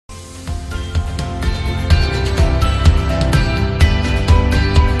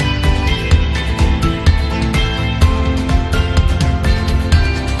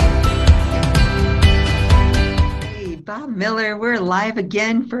Miller. We're live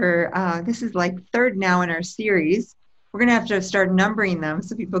again for this is like third now in our series. We're gonna have to start numbering them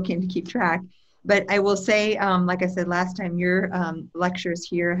so people can keep track. But I will say, like I said last time, your lectures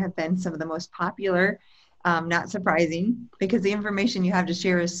here have been some of the most popular. Not surprising, because the information you have to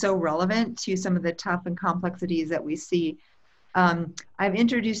share is so relevant to some of the tough and complexities that we see. I've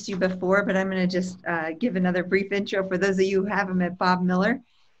introduced you before, but I'm going to just give another brief intro for those of you who haven't met Bob Miller.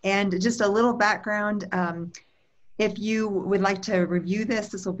 And just a little background. If you would like to review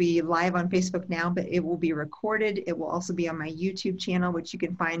this will be live on Facebook now, but it will be recorded. It will also be on my YouTube channel, which you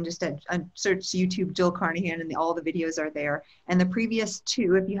can find just at search YouTube Jill Carnahan, and all the videos are there. And the previous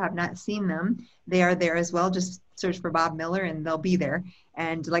two, if you have not seen them, they are there as well. Just search for Bob Miller and they'll be there.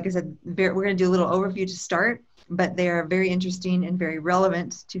 And like I said, we're going to do a little overview to start, but they are very interesting and very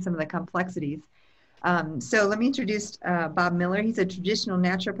relevant to some of the complexities. So let me introduce Bob Miller. He's a traditional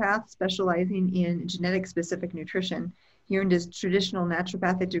naturopath specializing in genetic-specific nutrition. He earned his traditional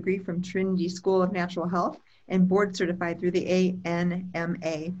naturopathic degree from Trinity School of Natural Health and board certified through the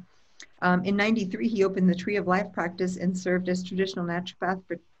ANMA. In '93, he opened the Tree of Life practice and served as traditional naturopath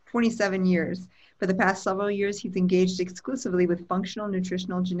for 27 years. For the past several years, he's engaged exclusively with functional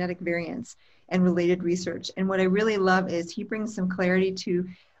nutritional genetic variants and related research. And what I really love is he brings some clarity to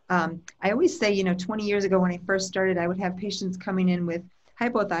I always say, 20 years ago when I first started, I would have patients coming in with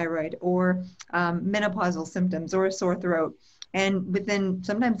hypothyroid or menopausal symptoms or a sore throat. And within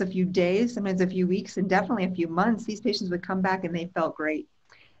sometimes a few days, sometimes a few weeks, and definitely a few months, these patients would come back and they felt great.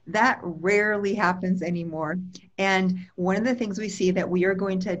 That rarely happens anymore. And one of the things we see that we are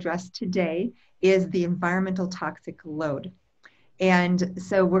going to address today is the environmental toxic load. And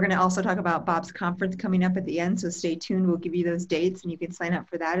so we're going to also talk about Bob's conference coming up at the end. So stay tuned. We'll give you those dates and you can sign up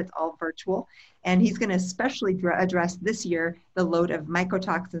for that. It's all virtual. And he's going to especially address this year the load of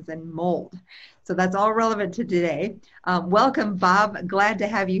mycotoxins and mold. So that's all relevant to today. Welcome, Bob. Glad to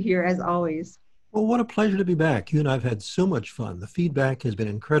have you here as always. Well, what a pleasure to be back. You and I have had so much fun. The feedback has been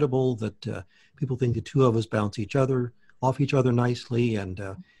incredible that people think the two of us bounce off each other nicely, and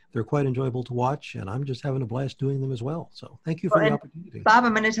they're quite enjoyable to watch, and I'm just having a blast doing them as well. So thank you for the opportunity. Bob,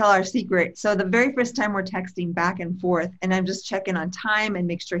 I'm going to tell our secret. So the very first time we're texting back and forth, and I'm just checking on time and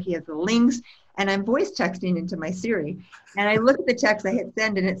make sure he has the links, and I'm voice texting into my Siri. And I look at the text, I hit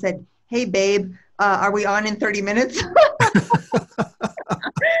send, and it said, "Hey, babe, are we on in 30 minutes?"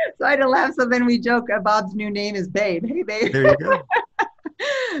 So I had to laugh. So then we joke, Bob's new name is Babe. Hey, babe. There you go.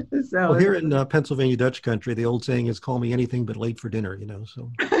 So well, here in Pennsylvania Dutch country, the old saying is "Call me anything but late for dinner,"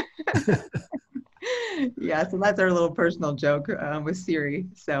 so. Yeah, so that's our little personal joke with Siri.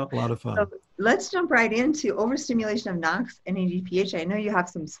 So a lot of fun. So let's jump right into overstimulation of NOx and NADPH. I know you have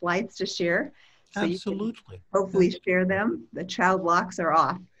some slides to share. So Absolutely. You can hopefully share them. The child locks are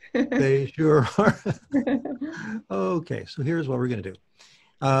off. They sure are. Okay, so here's what we're going to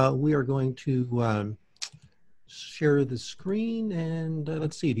do. We are going to share the screen, and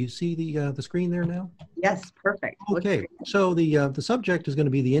let's see. Do you see the screen there now? Yes, perfect. Okay, so the subject is going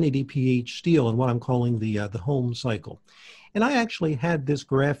to be the NADPH steal and what I'm calling the home cycle. And I actually had this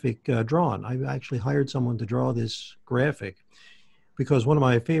graphic drawn. I actually hired someone to draw this graphic because one of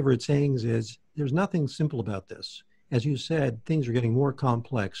my favorite sayings is, "There's nothing simple about this." As you said, things are getting more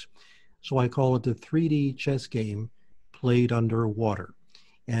complex. So I call it the 3D chess game played underwater.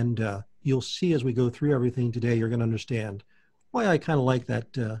 And you'll see as we go through everything today, you're going to understand why I kind of like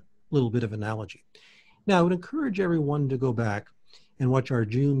that little bit of analogy. Now, I would encourage everyone to go back and watch our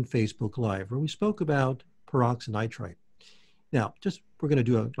June Facebook Live, where we spoke about peroxynitrite. Now, we're going to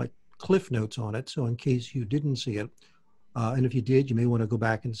do like cliff notes on it, so in case you didn't see it, and if you did, you may want to go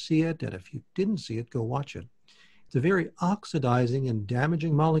back and see it, and if you didn't see it, go watch it. It's a very oxidizing and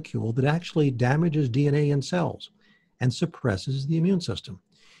damaging molecule that actually damages DNA in cells and suppresses the immune system.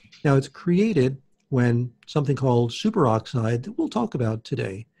 Now, it's created when something called superoxide, that we'll talk about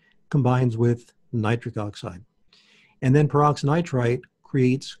today, combines with nitric oxide. And then peroxynitrite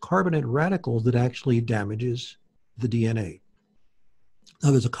creates carbonate radicals that actually damages the DNA.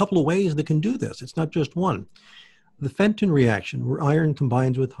 Now, there's a couple of ways that can do this. It's not just one. The Fenton reaction, where iron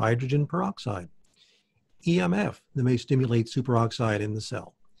combines with hydrogen peroxide. EMF, that may stimulate superoxide in the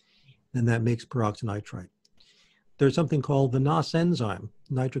cell. And that makes peroxynitrite. There's something called the NOS enzyme,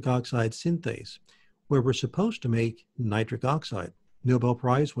 nitric oxide synthase, where we're supposed to make nitric oxide, Nobel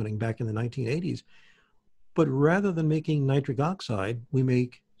Prize winning back in the 1980s. But rather than making nitric oxide, we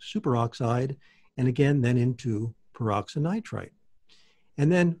make superoxide, and again, then into peroxynitrite.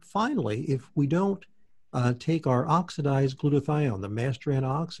 And then finally, if we don't take our oxidized glutathione, the master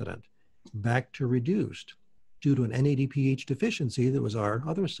antioxidant, back to reduced due to an NADPH deficiency that was our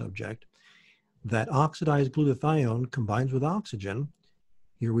other subject, That oxidized glutathione combines with oxygen.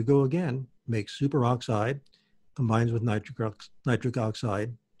 Here we go again, makes superoxide, combines with nitric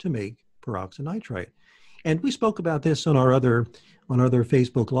oxide to make peroxynitrite. And we spoke about this on other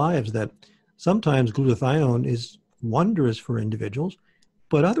Facebook Lives, that sometimes glutathione is wondrous for individuals,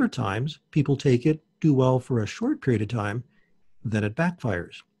 but other times people take it, do well for a short period of time, then it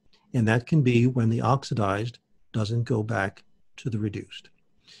backfires. And that can be when the oxidized doesn't go back to the reduced.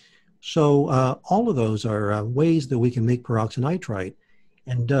 So all of those are ways that we can make peroxynitrite,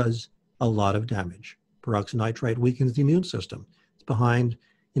 and does a lot of damage. Peroxynitrite weakens the immune system. It's behind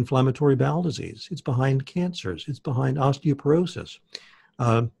inflammatory bowel disease. It's behind cancers. It's behind osteoporosis.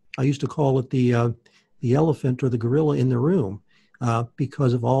 I used to call it the elephant or the gorilla in the room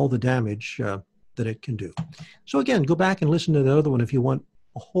because of all the damage that it can do. So again, go back and listen to the other one if you want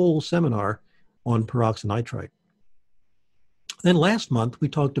a whole seminar on peroxynitrite. Then last month, we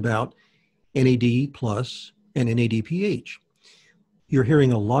talked about NAD plus and NADPH. You're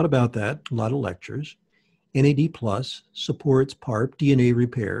hearing a lot about that, a lot of lectures. NAD plus supports PARP DNA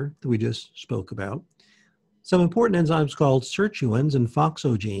repair that we just spoke about. Some important enzymes called sirtuins and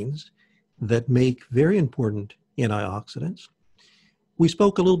FOXO-genes that make very important antioxidants. We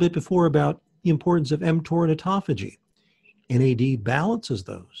spoke a little bit before about the importance of mTOR and autophagy. NAD balances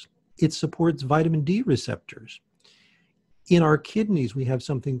those. It supports vitamin D receptors. In our kidneys, we have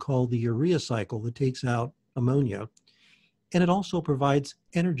something called the urea cycle that takes out ammonia, and it also provides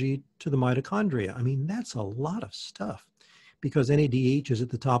energy to the mitochondria. I mean, that's a lot of stuff because NADH is at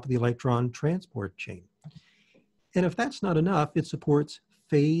the top of the electron transport chain. And if that's not enough, it supports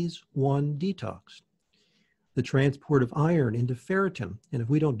phase 1 detox, the transport of iron into ferritin. And if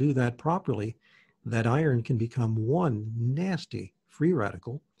we don't do that properly, that iron can become one nasty free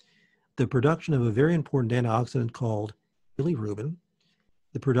radical, the production of a very important antioxidant called bilirubin,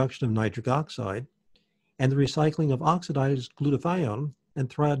 the production of nitric oxide, and the recycling of oxidized glutathione and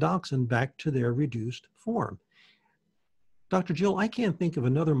thioredoxin back to their reduced form. Dr. Jill, I can't think of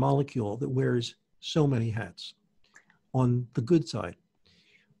another molecule that wears so many hats on the good side.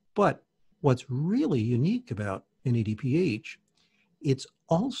 But what's really unique about NADPH, it's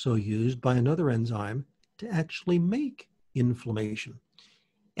also used by another enzyme to actually make inflammation.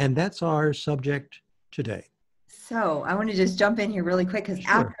 And that's our subject today. So I want to just jump in here really quick because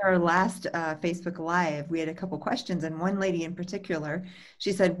Sure. after our last Facebook Live, we had a couple questions, and one lady in particular,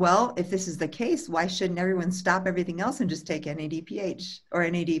 she said, well, if this is the case, why shouldn't everyone stop everything else and just take NADPH or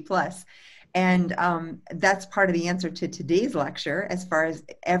NAD+. And that's part of the answer to today's lecture, as far as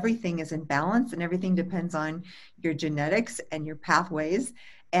everything is in balance and everything depends on your genetics and your pathways.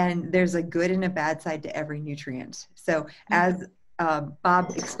 And there's a good and a bad side to every nutrient. So as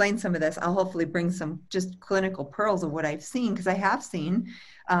Bob explained some of this, I'll hopefully bring some just clinical pearls of what I've seen, because I have seen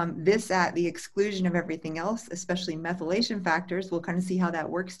this at the exclusion of everything else, especially methylation factors. We'll kind of see how that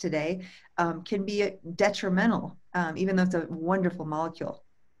works today, can be detrimental, even though it's a wonderful molecule.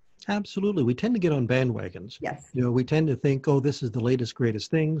 Absolutely. We tend to get on bandwagons. Yes. You know, we tend to think, oh, this is the latest, greatest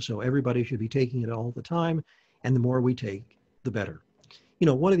thing, so everybody should be taking it all the time. And the more we take, the better. You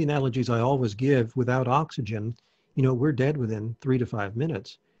know, one of the analogies I always give, without oxygen, you know, we're dead within 3 to 5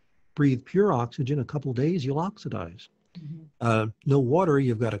 minutes. Breathe pure oxygen, a couple of days, you'll oxidize. Mm-hmm. No water,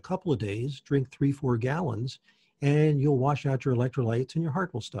 you've got a couple of days, drink 3-4 gallons, and you'll wash out your electrolytes and your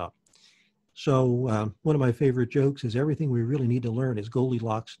heart will stop. So one of my favorite jokes is everything we really need to learn is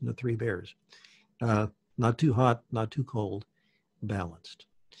Goldilocks and the Three Bears. Not too hot, not too cold, balanced.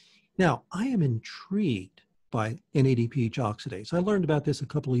 Now, I am intrigued by NADPH oxidase. I learned about this a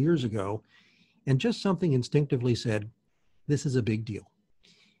couple of years ago, and just something instinctively said, this is a big deal.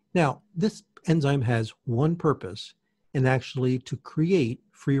 Now, this enzyme has one purpose, and actually to create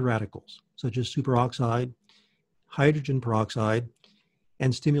free radicals, such as superoxide, hydrogen peroxide,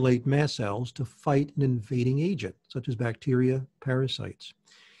 and stimulate mast cells to fight an invading agent, such as bacteria, parasites.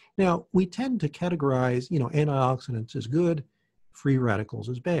 Now, we tend to categorize, you know, antioxidants as good, free radicals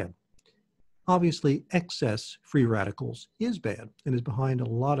as bad. Obviously, excess free radicals is bad and is behind a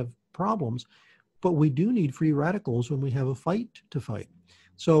lot of problems, but we do need free radicals when we have a fight to fight.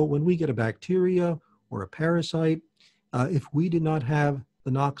 So when we get a bacteria or a parasite, if we did not have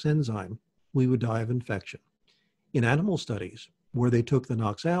the NOX enzyme, we would die of infection. In animal studies, where they took the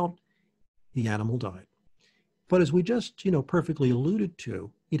NOX out, the animal died. But as we just, you know, perfectly alluded to,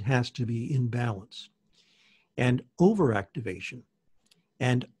 it has to be in balance. And overactivation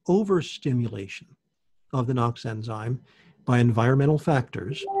and overstimulation of the NOX enzyme by environmental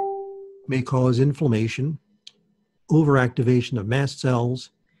factors may cause inflammation, overactivation of mast cells,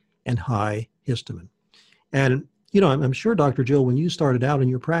 and high histamine. And I'm sure, Dr. Jill, when you started out in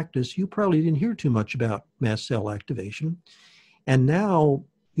your practice, you probably didn't hear too much about mast cell activation. And now,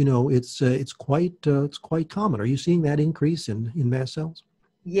 it's quite common. Are you seeing that increase in mast cells?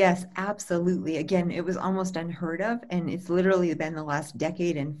 Yes, absolutely. Again, it was almost unheard of, and it's literally been the last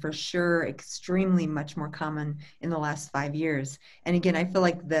decade, and for sure, extremely much more common in the last 5 years. And again, I feel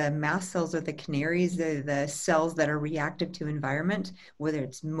like the mast cells are the canaries, the cells that are reactive to environment, whether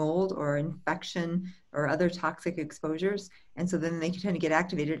it's mold or infection or other toxic exposures. And so then they tend to get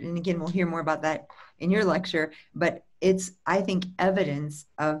activated. And again, we'll hear more about that in your lecture, but it's, I think, evidence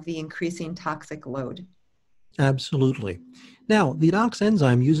of the increasing toxic load. Absolutely. Now, the NOx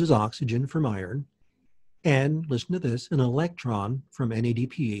enzyme uses oxygen from iron and, listen to this, an electron from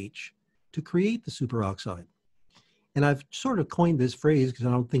NADPH to create the superoxide. And I've sort of coined this phrase because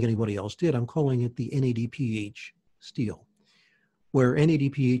I don't think anybody else did. I'm calling it the NADPH steal, where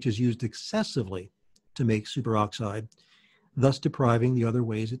NADPH is used excessively to make superoxide, thus depriving the other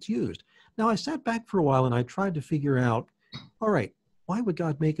ways it's used. Now, I sat back for a while and I tried to figure out, all right, why would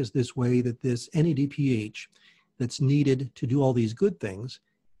God make us this way that this NADPH that's needed to do all these good things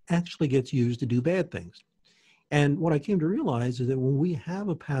actually gets used to do bad things? And what I came to realize is that when we have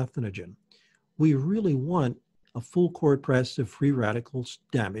a pathogen, we really want a full court press of free radicals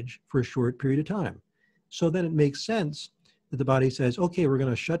damage for a short period of time. So then it makes sense that the body says, okay, we're going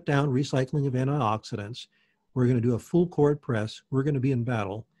to shut down recycling of antioxidants. We're going to do a full court press. We're going to be in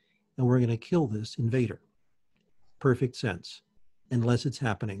battle, and we're going to kill this invader. Perfect sense, unless it's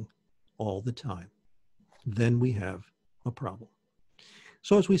happening all the time. Then we have a problem.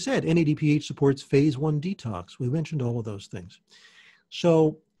 So as we said, NADPH supports phase 1 detox. We mentioned all of those things.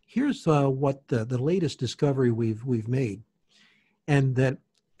 So here's what the latest discovery we've made, and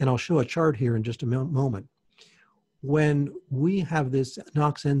I'll show a chart here in just a moment. When we have this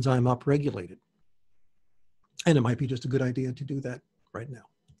NOx enzyme upregulated, and it might be just a good idea to do that right now.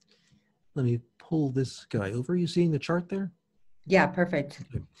 Let me pull this guy over. Are you seeing the chart there? Yeah, perfect.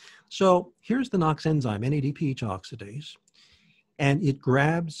 Okay. So here's the NOx enzyme, NADPH oxidase, and it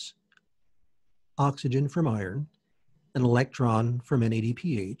grabs oxygen from iron, an electron from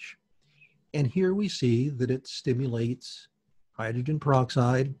NADPH, and here we see that it stimulates hydrogen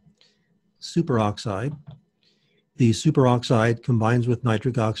peroxide, superoxide. The superoxide combines with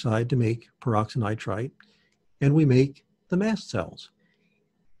nitric oxide to make peroxynitrite, and we make the mast cells.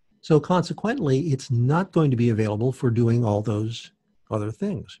 So consequently, it's not going to be available for doing all those other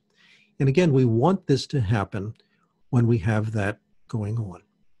things. And again, we want this to happen when we have that going on.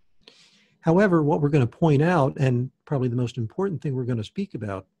 However, what we're going to point out, and probably the most important thing we're going to speak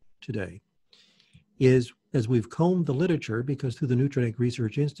about today, is as we've combed the literature, because through the Nutranex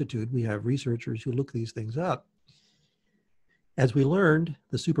Research Institute, we have researchers who look these things up. As we learned,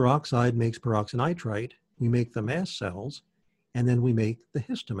 the superoxide makes peroxynitrite, we make the mast cells, and then we make the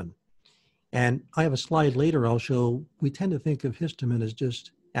histamine. And I have a slide later I'll show, we tend to think of histamine as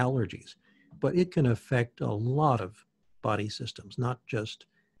just allergies, but it can affect a lot of body systems, not just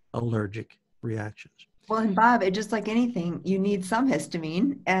allergic reactions. Well, and Bob, it just like anything, you need some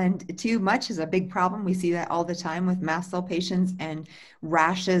histamine, and too much is a big problem. We see that all the time with mast cell patients and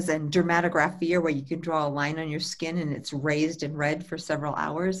rashes and dermatographia, where you can draw a line on your skin and it's raised and red for several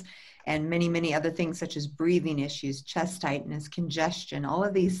hours, and many, many other things such as breathing issues, chest tightness, congestion. All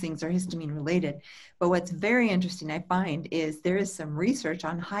of these things are histamine related. But what's very interesting, I find, is there is some research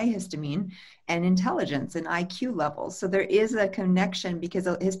on high histamine and intelligence and IQ levels. So there is a connection, because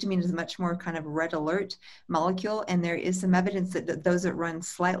histamine is a much more kind of red alert molecule. And there is some evidence that those that run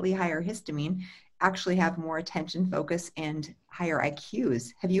slightly higher histamine actually have more attention, focus, and higher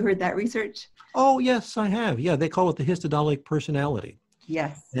IQs. Have you heard that research? Oh, yes, I have. Yeah, they call it the histodolic personality.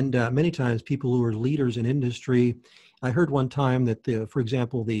 Yes. And many times people who are leaders in industry, I heard one time that, for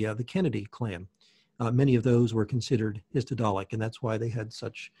example, the Kennedy clan, many of those were considered histodolic, and that's why they had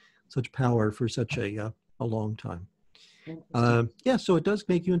such power for such a long time. Yeah, so it does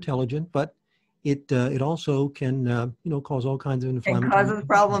make you intelligent, but it also can cause all kinds of inflammatory. It causes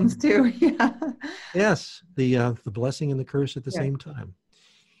problems too. Yeah. Yes, the blessing and the curse at the same time.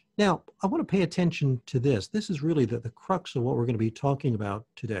 Now, I want to pay attention to this. This is really the crux of what we're going to be talking about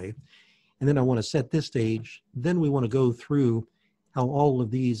today. And then I want to set this stage. Then we want to go through how all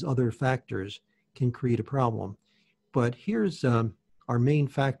of these other factors can create a problem. But here's our main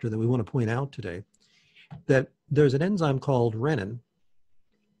factor that we want to point out today, that there's an enzyme called renin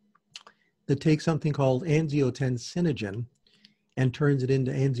that takes something called angiotensinogen and turns it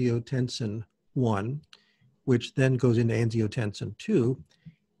into angiotensin 1, which then goes into angiotensin 2,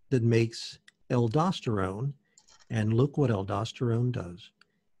 that makes aldosterone. And look what aldosterone does.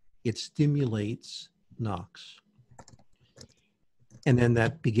 It stimulates NOx. And then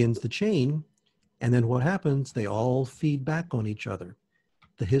that begins the chain. And then what happens? They all feed back on each other.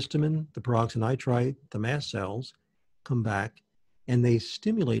 The histamine, the peroxynitrite, the mast cells come back and they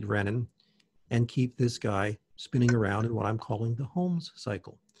stimulate renin and keep this guy spinning around in what I'm calling the Holmes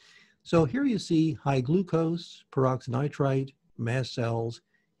cycle. So here you see high glucose, peroxynitrite, mast cells,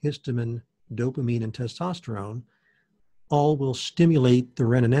 histamine, dopamine, and testosterone all will stimulate the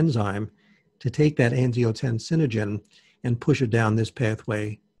renin enzyme to take that angiotensinogen and push it down this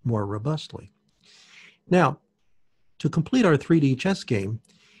pathway more robustly. Now, to complete our 3D chess game,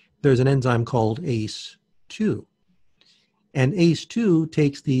 there's an enzyme called ACE2. And ACE2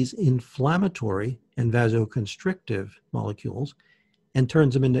 takes these inflammatory and vasoconstrictive molecules and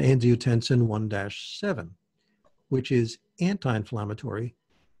turns them into angiotensin 1-7, which is anti-inflammatory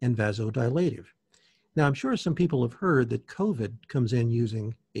and vasodilative. Now, I'm sure some people have heard that COVID comes in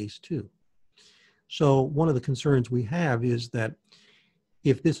using ACE2. So one of the concerns we have is that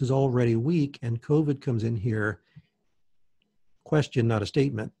if this is already weak and COVID comes in here, question, not a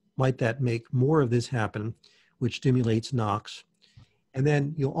statement, might that make more of this happen, which stimulates NOx? And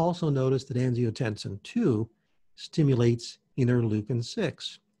then you'll also notice that angiotensin 2 stimulates interleukin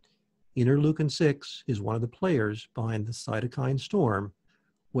 6. Interleukin 6 is one of the players behind the cytokine storm,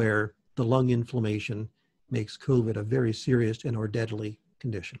 where the lung inflammation makes COVID a very serious and or deadly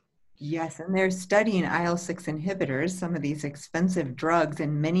condition. Yes, and they're studying IL-6 inhibitors, some of these expensive drugs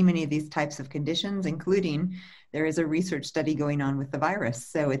in many, many of these types of conditions, including there is a research study going on with the virus.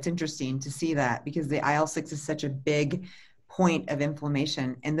 So it's interesting to see that because the IL-6 is such a big point of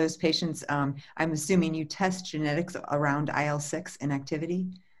inflammation. And those patients, I'm assuming you test genetics around IL-6 inactivity?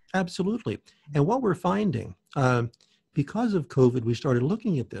 Absolutely. And what we're finding, because of COVID, we started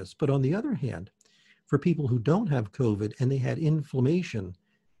looking at this. But on the other hand, for people who don't have COVID and they had inflammation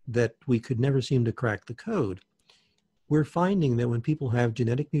that we could never seem to crack the code, we're finding that when people have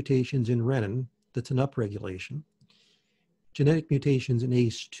genetic mutations in renin, that's an upregulation, genetic mutations in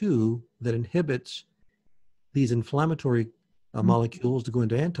ACE2 that inhibits these inflammatory molecules to go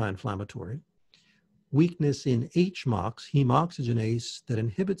into anti-inflammatory, weakness in HMOX, hemoxygenase, that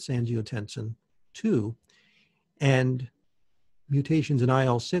inhibits angiotensin 2, and mutations in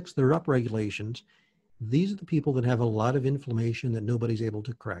IL-6 that are upregulations. These are the people that have a lot of inflammation that nobody's able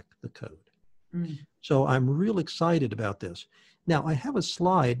to crack the code. So I'm real excited about this. Now, I have a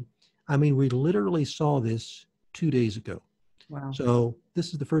slide. I mean, we literally saw this 2 days ago. Wow. So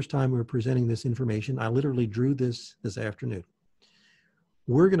this is the first time we're presenting this information. I literally drew this afternoon.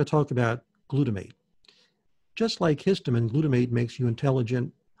 We're going to talk about glutamate. Just like histamine, glutamate makes you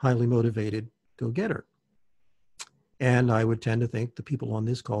intelligent, highly motivated, go-getter. And I would tend to think the people on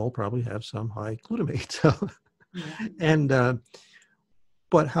this call probably have some high glutamate. So, yeah.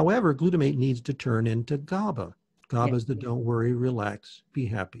 But however, glutamate needs to turn into GABA. GABA is the don't worry, relax, be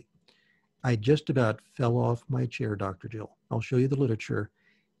happy. I just about fell off my chair, Dr. Jill. I'll show you the literature.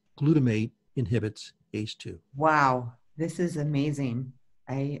 Glutamate inhibits ACE2. Wow, this is amazing.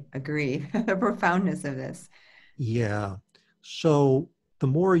 I agree. The profoundness of this. Yeah. So the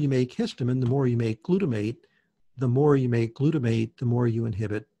more you make histamine, the more you make glutamate. The more you make glutamate, the more you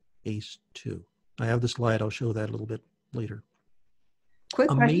inhibit ACE2. I have the slide. I'll show that a little bit later. Quick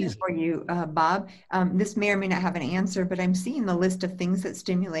question for you, Bob. This may or may not have an answer, but I'm seeing the list of things that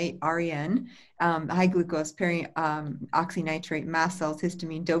stimulate REN, high glucose, oxynitrate, mast cells,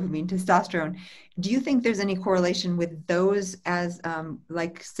 histamine, dopamine, testosterone. Do you think there's any correlation with those as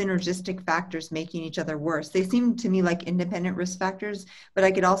like synergistic factors making each other worse? They seem to me like independent risk factors, but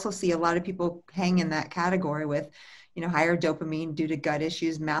I could also see a lot of people hang in that category with, you know, higher dopamine due to gut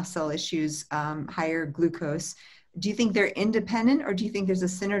issues, mast cell issues, higher glucose. Do you think they're independent, or do you think there's a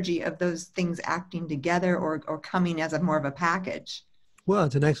synergy of those things acting together or coming as a more of a package? Well,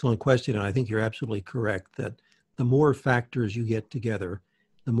 it's an excellent question, and I think you're absolutely correct that the more factors you get together,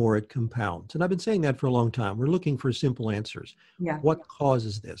 the more it compounds. And I've been saying that for a long time. We're looking for simple answers. Yeah. What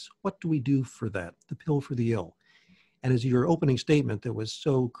causes this? What do we do for that? The pill for the ill. And as your opening statement that was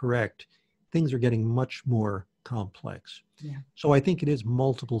so correct, things are getting much more complex. Yeah. So I think it is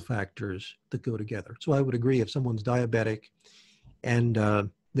multiple factors that go together. So I would agree if someone's diabetic and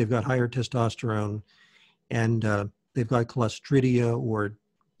they've got higher testosterone and they've got clostridia or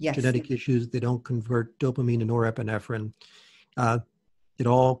genetic issues, they don't convert dopamine to norepinephrine, it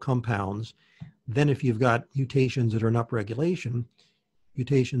all compounds. Then if you've got mutations that are an upregulation,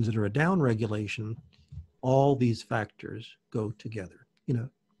 mutations that are a downregulation, all these factors go together. You know,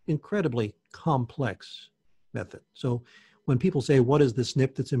 incredibly complex method. So when people say, what is the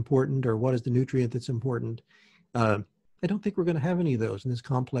SNP that's important or what is the nutrient that's important, I don't think we're going to have any of those in this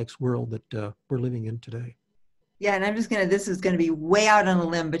complex world that we're living in today. Yeah, and this is gonna be way out on a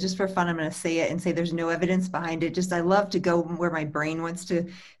limb, but just for fun, I'm gonna say it and say there's no evidence behind it. Just I love to go where my brain wants to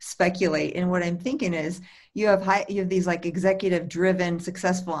speculate. And what I'm thinking is you have these like executive driven,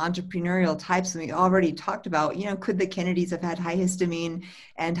 successful entrepreneurial types, and we already talked about, could the Kennedys have had high histamine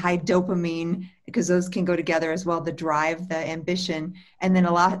and high dopamine, because those can go together as well, the drive, the ambition. And then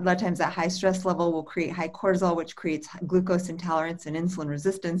a lot of times that high stress level will create high cortisol, which creates glucose intolerance and insulin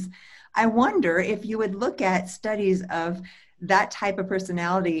resistance. I wonder if you would look at studies of that type of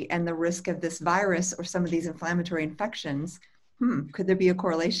personality and the risk of this virus or some of these inflammatory infections. Could there be a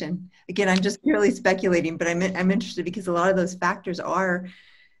correlation? Again, I'm just purely speculating, but I'm interested because a lot of those factors are,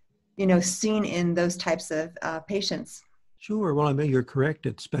 seen in those types of patients. Sure. Well, I mean, you're correct.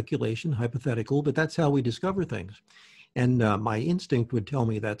 It's speculation, hypothetical, but that's how we discover things. And my instinct would tell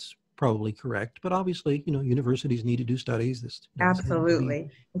me that's probably correct. But obviously, universities need to do studies. Absolutely.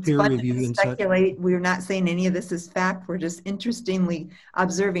 It's peer fun review to and such. speculate. We're not saying any of this is fact. We're just interestingly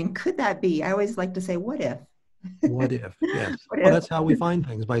observing. Could that be? I always like to say, what if? What if? Yes. What Well, if? that's how we find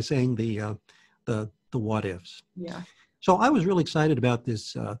things, by saying the what ifs. Yeah. So I was really excited about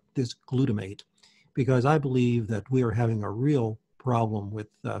this glutamate, because I believe that we are having a real problem with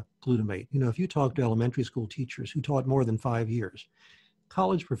glutamate. If you talk to elementary school teachers who taught more than 5 years,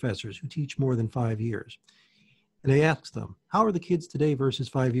 college professors who teach more than 5 years, and they ask them, how are the kids today versus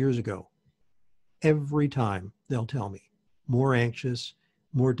 5 years ago? Every time they'll tell me, more anxious,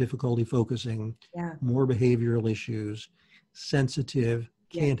 more difficulty focusing, Yeah. more behavioral issues, sensitive,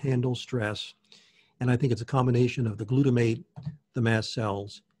 can't handle stress. And I think it's a combination of the glutamate, the mast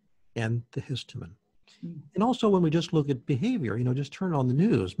cells, and the histamine. And also when we just look at behavior, just turn on the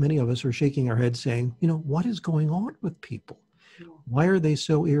news, many of us are shaking our heads saying, what is going on with people? Why are they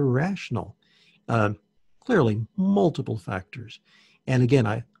so irrational? Clearly, multiple factors. And again,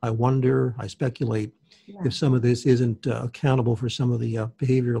 I wonder, I speculate if some of this isn't accountable for some of the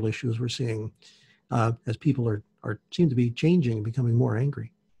behavioral issues we're seeing as people seem to be changing and becoming more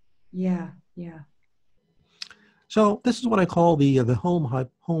angry. Yeah. So this is what I call the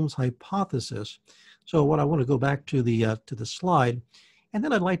Holmes hypothesis. So what I want to go back to the slide, and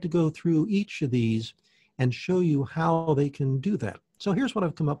then I'd like to go through each of these and show you how they can do that. So here's what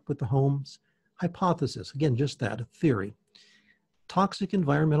I've come up with: the Holmes hypothesis. Again, just that, a theory. Toxic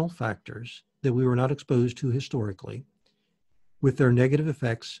environmental factors that we were not exposed to historically, with their negative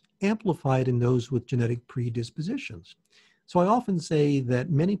effects amplified in those with genetic predispositions. So I often say that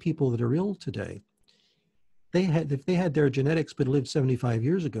many people that are ill today, if they had their genetics but lived 75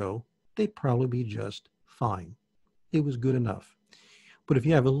 years ago, they'd probably be just fine. It was good enough. But if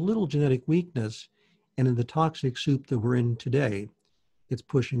you have a little genetic weakness, and in the toxic soup that we're in today, it's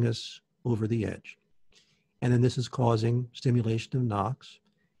pushing us over the edge. And then this is causing stimulation of NOx.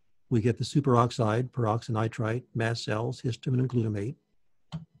 We get the superoxide, peroxynitrite, mast cells, histamine, and glutamate.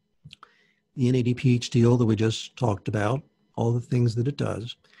 The NADPH deal that we just talked about, all the things that it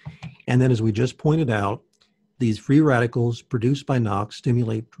does. And then, as we just pointed out, these free radicals produced by NOx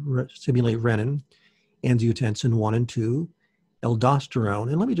stimulate renin, angiotensin 1 and 2, aldosterone.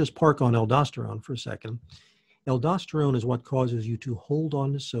 And let me just park on aldosterone for a second. Aldosterone is what causes you to hold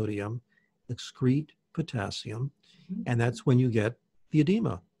on to sodium, excrete potassium, and that's when you get the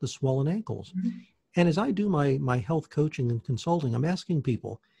edema, the swollen ankles. And as I do my health coaching and consulting, I'm asking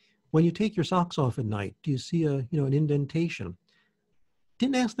people, when you take your socks off at night, do you see an indentation?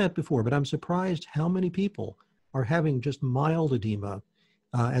 Didn't ask that before, but I'm surprised how many people are having just mild edema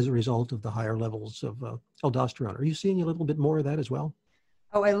as a result of the higher levels of aldosterone. Are you seeing a little bit more of that as well?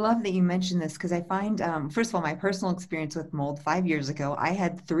 Oh, I love that you mentioned this, because I find, first of all, my personal experience with mold 5 years ago, I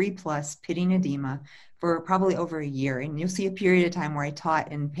had 3+ pitting edema for probably over a year. And you'll see a period of time where I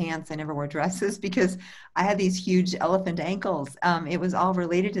taught in pants. I never wore dresses because I had these huge elephant ankles. It was all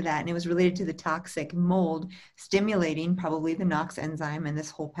related to that. And it was related to the toxic mold stimulating probably the NOx enzyme and this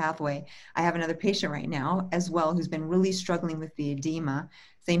whole pathway. I have another patient right now as well who's been really struggling with the edema.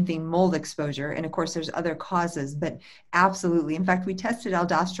 Same thing, mold exposure. And of course, there's other causes, but absolutely. In fact, we tested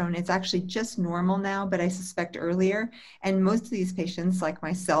aldosterone. It's actually just normal now, but I suspect earlier. And most of these patients, like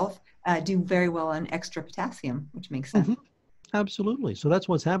myself, do very well on extra potassium, which makes sense. Absolutely. So that's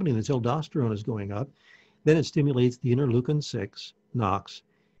what's happening. This aldosterone is going up. Then it stimulates the interleukin-6, NOx,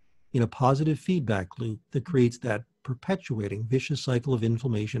 in a positive feedback loop that creates that perpetuating vicious cycle of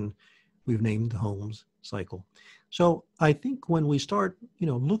inflammation we've named the Holmes cycle. So I think when we start,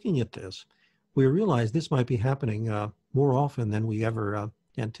 looking at this, we realize this might be happening more often than we ever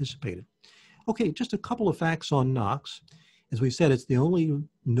anticipated. Okay, just a couple of facts on NOx. As we said, it's the only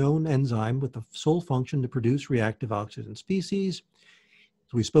known enzyme with the sole function to produce reactive oxygen species.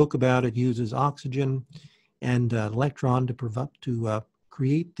 As we spoke about, it uses oxygen. and an electron to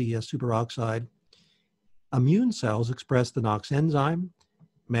create the superoxide. Immune cells express the NOx enzyme,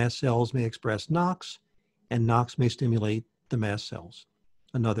 mast cells may express NOx, and NOx may stimulate the mast cells.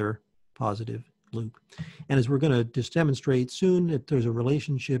 Another positive loop. And as we're going to just demonstrate soon, that there's a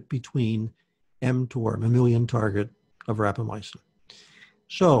relationship between mTOR, mammalian target of rapamycin.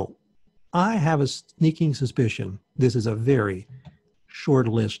 So I have a sneaking suspicion this is a very short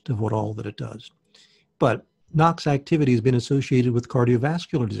list of all that it does. But NOx activity has been associated with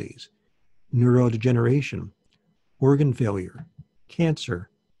cardiovascular disease, neurodegeneration, organ failure, cancer,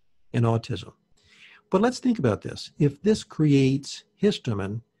 and autism. But let's think about this. If this creates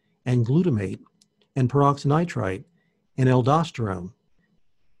histamine and glutamate and peroxynitrite and aldosterone,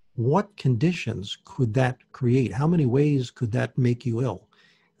 what conditions could that create? How many ways could that make you ill?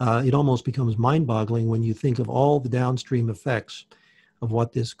 It almost becomes mind-boggling when you think of all the downstream effects of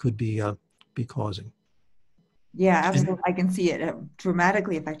what this could be causing. Yeah, absolutely. I can see it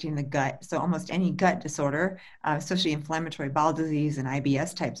dramatically affecting the gut. So almost any gut disorder, especially inflammatory bowel disease and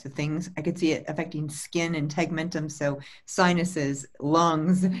IBS types of things, I could see it affecting skin and tegmentum. So sinuses,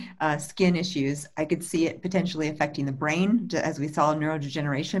 lungs, skin issues. I could see it potentially affecting the brain, as we saw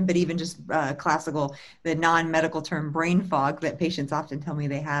neurodegeneration, but even just classical, the non-medical term brain fog that patients often tell me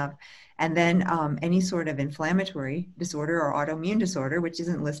they have. And then any sort of inflammatory disorder or autoimmune disorder, which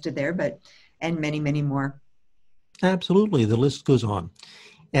isn't listed there, and many, many more. Absolutely, the list goes on.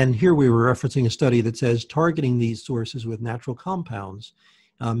 And here we were referencing a study that says targeting these sources with natural compounds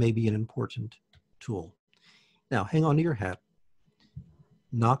may be an important tool. Now, hang on to your hat.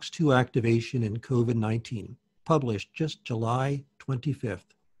 NOx2 activation in COVID-19, published just July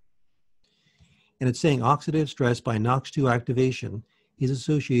 25th. And it's saying oxidative stress by NOx2 activation is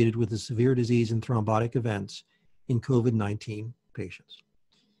associated with the severe disease and thrombotic events in COVID-19 patients.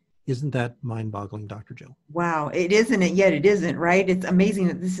 Isn't that mind-boggling, Dr. Jill? Wow, it isn't it yet it isn't, right? It's amazing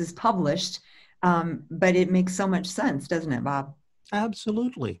that this is published, but it makes so much sense, doesn't it, Bob?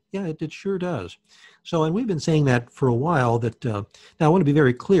 Absolutely. Yeah, it sure does. So, and we've been saying that for a while, that now I want to be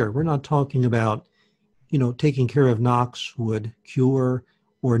very clear. We're not talking about, taking care of NOx would cure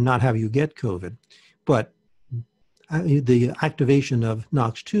or not have you get COVID, but the activation of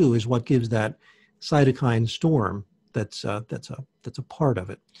NOx2 is what gives that cytokine storm that's a part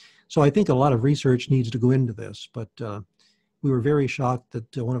of it. So I think a lot of research needs to go into this, but we were very shocked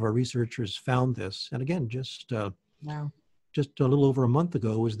that one of our researchers found this. And again, just wow. Just a little over a month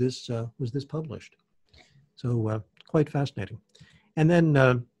ago was this published. So quite fascinating. And then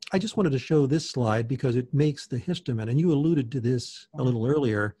I just wanted to show this slide because it makes the histamine, and you alluded to this a little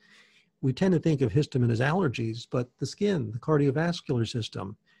earlier. We tend to think of histamine as allergies, but the skin, the cardiovascular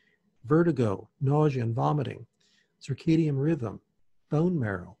system, vertigo, nausea and vomiting, circadian rhythm, bone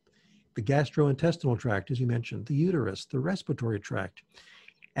marrow, the gastrointestinal tract, as you mentioned, the uterus, the respiratory tract.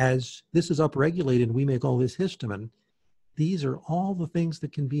 As this is upregulated, we make all this histamine. These are all the things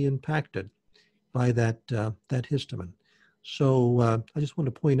that can be impacted by that histamine. So I just want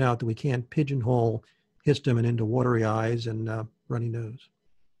to point out that we can't pigeonhole histamine into watery eyes and runny nose.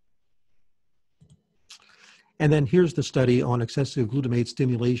 And then here's the study on excessive glutamate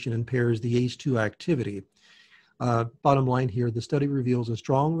stimulation impairs the ACE2 activity. Bottom line here, the study reveals a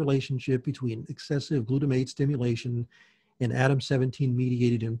strong relationship between excessive glutamate stimulation and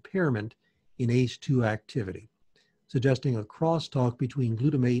ADAM17-mediated impairment in ACE2 activity, suggesting a crosstalk between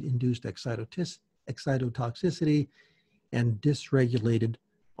glutamate-induced excitotoxicity and dysregulated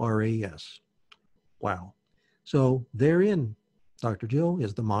RAS. Wow. So therein, Dr. Jill,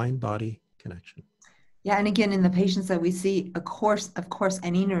 is the mind-body connection. Yeah, and again, in the patients that we see, of course,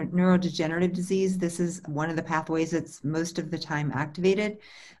 any neurodegenerative disease, this is one of the pathways that's most of the time activated.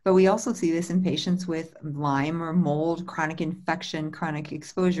 But we also see this in patients with Lyme or mold, chronic infection, chronic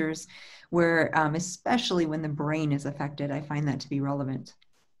exposures, where especially when the brain is affected, I find that to be relevant.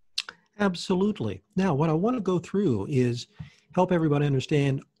 Absolutely. Now, what I want to go through is help everybody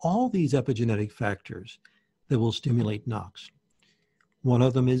understand all these epigenetic factors that will stimulate NOx. One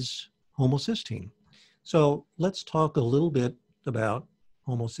of them is homocysteine. So let's talk a little bit about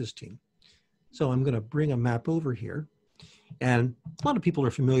homocysteine. So I'm going to bring a map over here. And a lot of people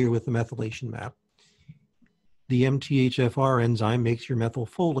are familiar with the methylation map. The MTHFR enzyme makes your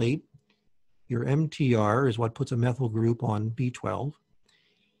methylfolate. Your MTR is what puts a methyl group on B12.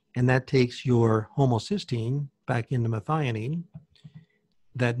 And that takes your homocysteine back into methionine.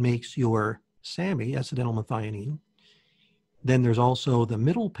 That makes your SAMe, accidental methionine. Then there's also the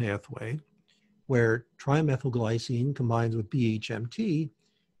middle pathway, where trimethylglycine combines with BHMT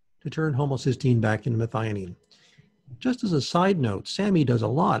to turn homocysteine back into methionine. Just as a side note, SAMe does a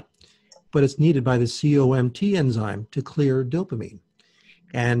lot, but it's needed by the COMT enzyme to clear dopamine.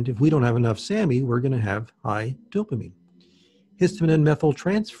 And if we don't have enough SAMe, we're going to have high dopamine. Histamine and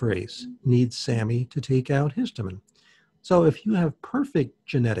methyltransferase needs SAMe to take out histamine. So if you have perfect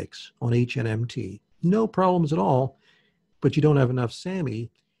genetics on HNMT, no problems at all, but you don't have enough SAMe,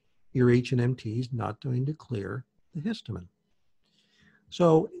 your HNMT is not going to clear the histamine.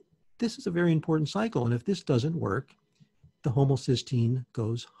 So this is a very important cycle, and if this doesn't work, the homocysteine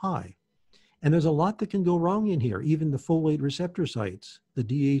goes high. And there's a lot that can go wrong in here, even the folate receptor sites, the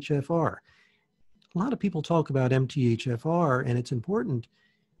DHFR. A lot of people talk about MTHFR, and it's important,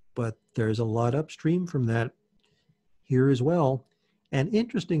 but there's a lot upstream from that here as well. And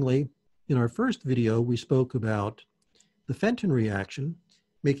interestingly, in our first video, we spoke about the Fenton reaction,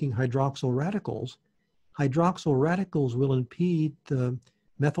 making hydroxyl radicals. Hydroxyl radicals will impede the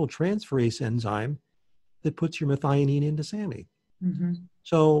methyltransferase enzyme that puts your methionine into SAMe. Mm-hmm.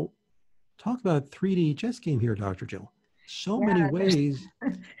 So talk about 3D chess game here, Dr. Jill. So many ways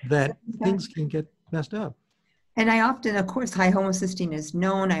that things can get messed up. And I often, of course, high homocysteine is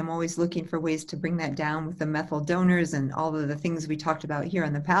known. I'm always looking for ways to bring that down with the methyl donors and all of the things we talked about here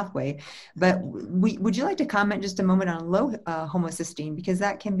on the pathway. But would you like to comment just a moment on low homocysteine? Because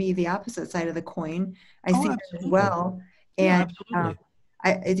that can be the opposite side of the coin. I see that as well. Yeah, and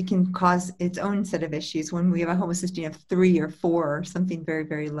it can cause its own set of issues when we have a homocysteine of 3 or 4 or something very,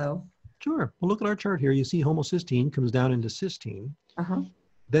 very low. Sure. Well, look at our chart here. You see homocysteine comes down into cysteine.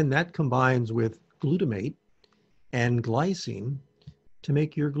 Then that combines with glutamate and glycine to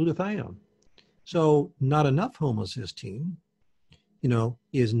make your glutathione. So not enough homocysteine,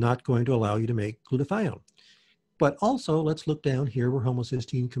 is not going to allow you to make glutathione. But also, let's look down here where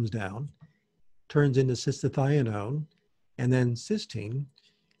homocysteine comes down, turns into cystathione, and then cysteine.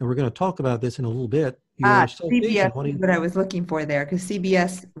 And we're going to talk about this in a little bit. CBS is what I was looking for there, because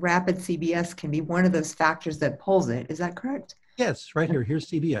rapid CBS can be one of those factors that pulls it. Is that correct? Yes, right here. Here's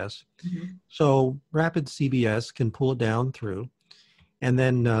CBS. So rapid CBS can pull it down through. And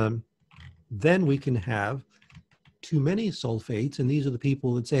then we can have too many sulfates. And these are the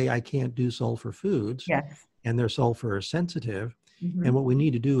people that say, I can't do sulfur foods. Yes. And they're sulfur sensitive. And what we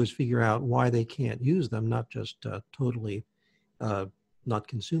need to do is figure out why they can't use them, not just totally not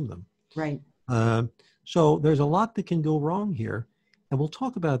consume them. Right. So there's a lot that can go wrong here. And we'll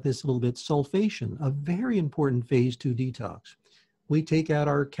talk about this a little bit. Sulfation, a very important phase 2 detox. We take out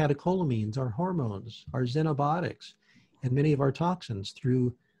our catecholamines, our hormones, our xenobiotics, and many of our toxins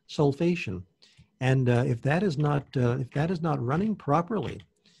through sulfation. And if that is not running properly,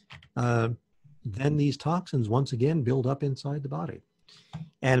 then these toxins once again build up inside the body.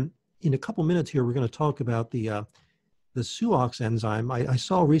 And in a couple minutes here, we're going to talk about the SUOX enzyme. I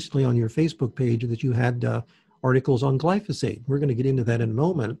saw recently on your Facebook page that you had articles on glyphosate. We're going to get into that in a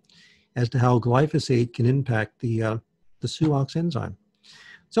moment as to how glyphosate can impact the SUOX enzyme.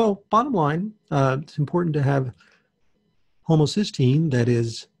 So bottom line, it's important to have homocysteine that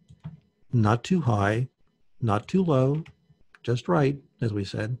is not too high, not too low, just right, as we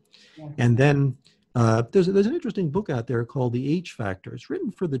said. Yeah. And then there's an interesting book out there called The H Factor. It's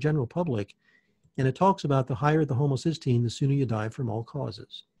written for the general public, and it talks about the higher the homocysteine, the sooner you die from all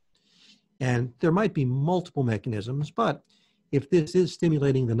causes. And there might be multiple mechanisms, but if this is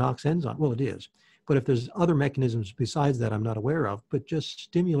stimulating the NOx enzyme, well, it is. But if there's other mechanisms besides that I'm not aware of, but just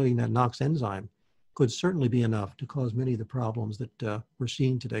stimulating that NOx enzyme could certainly be enough to cause many of the problems that we're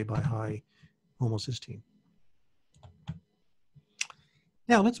seeing today by high homocysteine.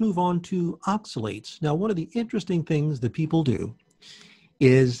 Now let's move on to oxalates. Now, one of the interesting things that people do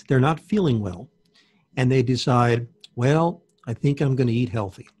is they're not feeling well, and they decide, well, I think I'm going to eat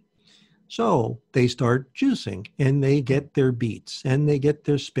healthy. So they start juicing, and they get their beets, and they get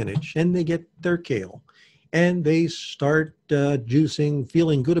their spinach, and they get their kale, and they start juicing,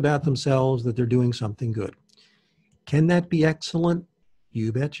 feeling good about themselves that they're doing something good. Can that be excellent?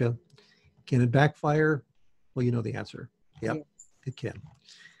 You betcha. Can it backfire? Well, you know the answer. Yep, yes. It can.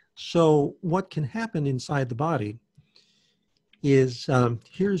 So what can happen inside the body is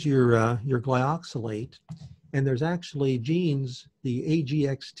here's your glyoxylate, and there's actually genes, the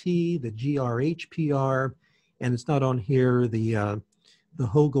AGXT, the GRHPR, and it's not on here, the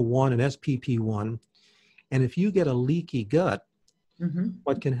HOGA1 and SPP1. And if you get a leaky gut,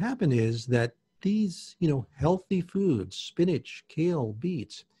 what can happen is that these, healthy foods, spinach, kale,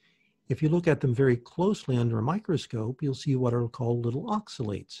 beets, if you look at them very closely under a microscope, you'll see what are called little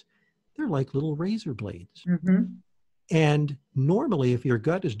oxalates. They're like little razor blades. And normally, if your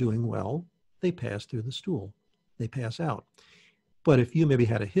gut is doing well, they pass through the stool. They pass out. But if you maybe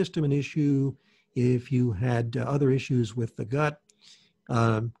had a histamine issue, if you had other issues with the gut,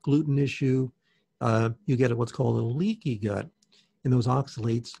 gluten issue, you get what's called a leaky gut, and those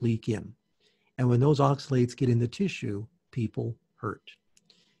oxalates leak in. And when those oxalates get in the tissue, people hurt.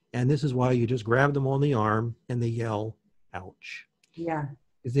 And this is why you just grab them on the arm and they yell, ouch. Yeah.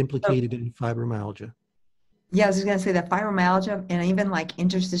 It's implicated in fibromyalgia. Yeah, I was just going to say that fibromyalgia and even like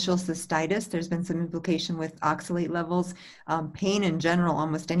interstitial cystitis, there's been some implication with oxalate levels. Pain in general,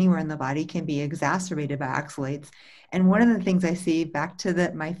 almost anywhere in the body, can be exacerbated by oxalates. And one of the things I see, back to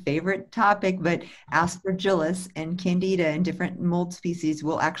my favorite topic, but Aspergillus and Candida and different mold species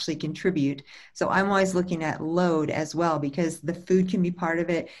will actually contribute. So I'm always looking at load as well, because the food can be part of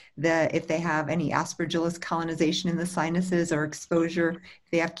it. If they have any Aspergillus colonization in the sinuses or exposure,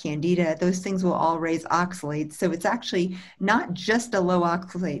 if they have Candida, those things will all raise oxalates. So it's actually not just a low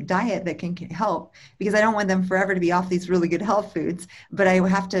oxalate diet that can help, because I don't want them forever to be off these really good health foods, but I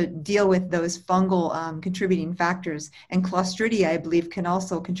have to deal with those fungal contributing factors. And Clostridia, I believe, can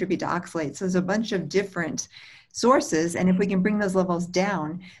also contribute to oxalates. So there's a bunch of different sources. And if we can bring those levels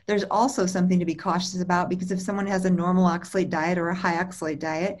down, there's also something to be cautious about, because if someone has a normal oxalate diet or a high oxalate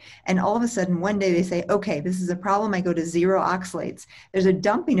diet, and all of a sudden one day they say, okay, this is a problem, I go to 0 oxalates, there's a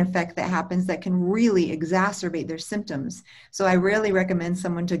dumping effect that happens that can really exacerbate their symptoms. So I rarely recommend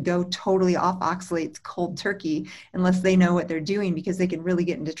someone to go totally off oxalates cold turkey unless they know what they're doing, because they can really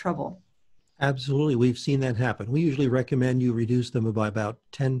get into trouble. Absolutely. We've seen that happen. We usually recommend you reduce them by about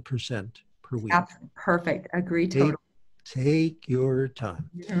 10% per week. Perfect. Agree totally. Take your time.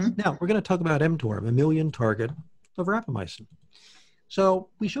 Mm-hmm. Now, we're going to talk about mTOR, mammalian target of rapamycin. So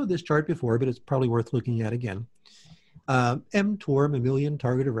we showed this chart before, but it's probably worth looking at again. mTOR, mammalian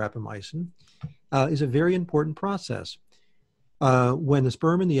target of rapamycin, is a very important process. When the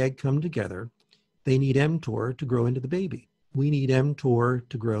sperm and the egg come together, they need mTOR to grow into the baby. We need mTOR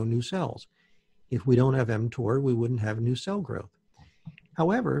to grow new cells. If we don't have mTOR, we wouldn't have new cell growth.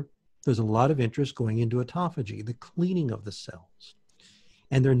 However, there's a lot of interest going into autophagy, the cleaning of the cells.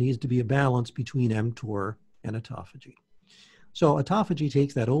 And there needs to be a balance between mTOR and autophagy. So autophagy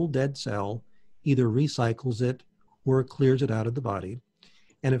takes that old dead cell, either recycles it or clears it out of the body.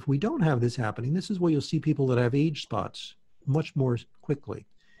 And if we don't have this happening, this is where you'll see people that have age spots much more quickly,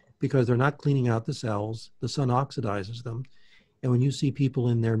 because they're not cleaning out the cells, the sun oxidizes them. And when you see people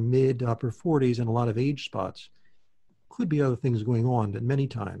in their mid to upper 40s and a lot of age spots, could be other things going on, but many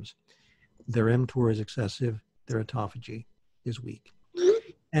times their mTOR is excessive, their autophagy is weak.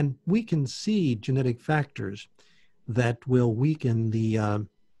 And we can see genetic factors that will weaken the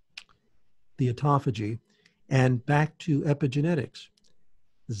autophagy. And back to epigenetics,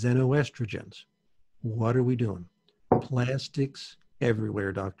 xenoestrogens. What are we doing? Plastics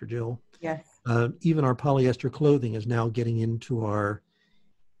everywhere, Dr. Jill. Yes. Even our polyester clothing is now getting into our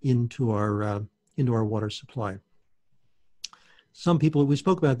water supply. Some people, we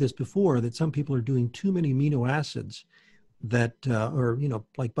spoke about this before, that some people are doing too many amino acids that are,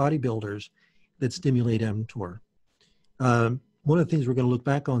 like bodybuilders, that stimulate mTOR. One of the things we're going to look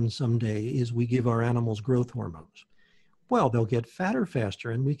back on someday is we give our animals growth hormones. Well, they'll get fatter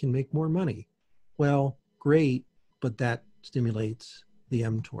faster and we can make more money. Well, great, but that stimulates the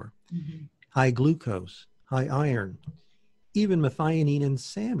mTOR. Mm-hmm. High glucose, high iron, even methionine and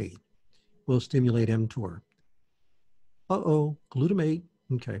SAMe will stimulate mTOR. Uh-oh, glutamate.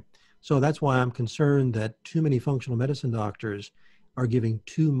 Okay. So that's why I'm concerned that too many functional medicine doctors are giving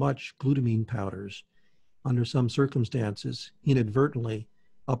too much glutamine powders, under some circumstances, inadvertently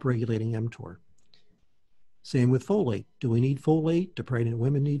upregulating mTOR. Same with folate. Do we need folate? Do pregnant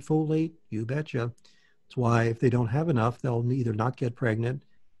women need folate? You betcha. That's why if they don't have enough, they'll either not get pregnant,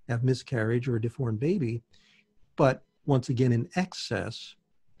 have miscarriage, or a deformed baby. But once again, in excess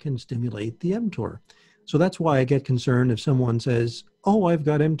can stimulate the mTOR. So that's why I get concerned if someone says, oh, I've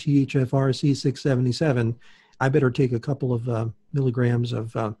got MTHFR-C677, I better take a couple of milligrams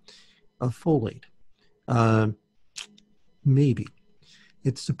of folate. Maybe.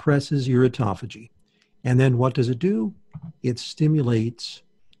 It suppresses your autophagy. And then what does it do? It stimulates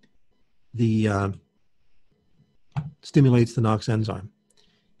the NOx enzyme.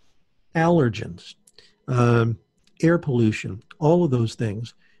 Allergens, air pollution, all of those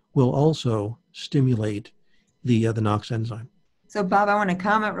things will also stimulate the NOx enzyme. So Bob, I want to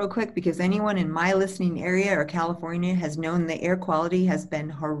comment real quick, because anyone in my listening area or California has known the air quality has been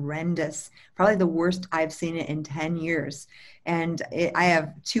horrendous, probably the worst I've seen it in 10 years. And I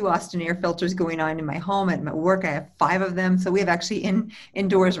have 2 Austin air filters going on in my home. At my work, I have 5 of them. So we have actually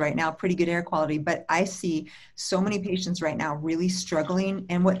indoors right now, pretty good air quality. But I see so many patients right now really struggling.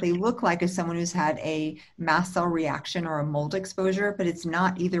 And what they look like is someone who's had a mast cell reaction or a mold exposure, but it's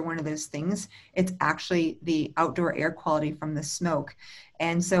not either one of those things. It's actually the outdoor air quality from the smoke.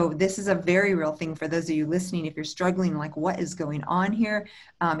 And so this is a very real thing for those of you listening. If you're struggling, like what is going on here?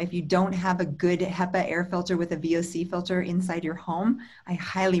 If you don't have a good HEPA air filter with a VOC filter inside your home, I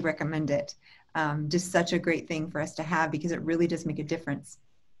highly recommend it. Just such a great thing for us to have because it really does make a difference.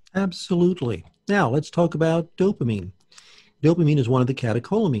 Absolutely. Now let's talk about dopamine. Dopamine is one of the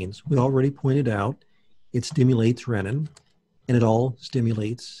catecholamines. We already pointed out it stimulates renin, and it all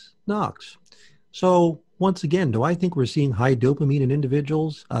stimulates NOx. So once again, do I think we're seeing high dopamine in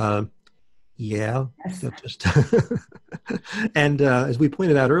individuals? Yeah. Yes. Just and as we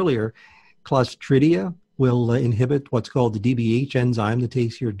pointed out earlier, Clostridia will inhibit what's called the DBH enzyme that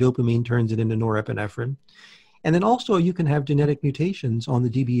takes your dopamine, turns it into norepinephrine. And then also you can have genetic mutations on the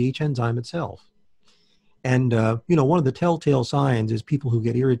DBH enzyme itself. And, one of the telltale signs is people who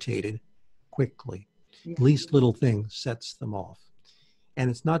get irritated quickly. Yeah. Least little thing sets them off. And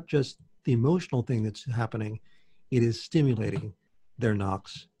it's not just the emotional thing that's happening, it is stimulating their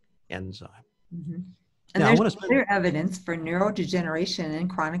NOx enzyme. Mm-hmm. And now, there's clear evidence for neurodegeneration and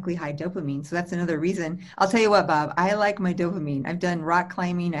chronically high dopamine. So that's another reason. I'll tell you what, Bob, I like my dopamine. I've done rock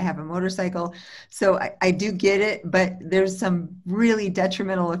climbing. I have a motorcycle. So I do get it, but there's some really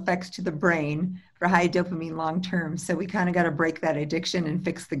detrimental effects to the brain for high dopamine long term. So we kind of got to break that addiction and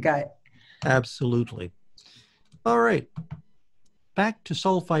fix the gut. Absolutely. All right. Back to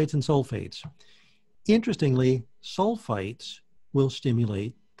sulfites and sulfates. Interestingly, sulfites will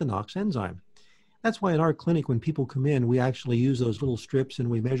stimulate the NOx enzyme. That's why in our clinic, when people come in, we actually use those little strips and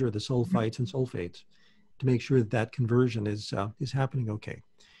we measure the sulfites and sulfates to make sure that that conversion is happening okay.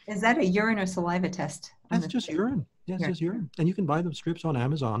 Is that a urine or saliva test? That's just urine. Yeah, it's just urine. And you can buy those strips on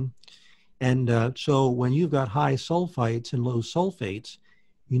Amazon. And so when you've got high sulfites and low sulfates,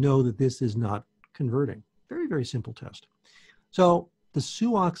 you know that this is not converting. Very, very simple test. So the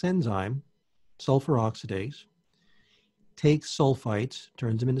SUOX enzyme, sulfur oxidase, takes sulfites,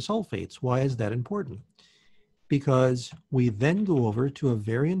 turns them into sulfates. Why is that important? Because we then go over to a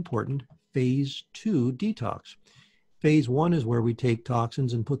very important phase 2 detox. Phase 1 is where we take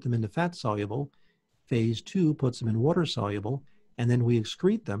toxins and put them into fat soluble. Phase 2 puts them in water soluble, and then we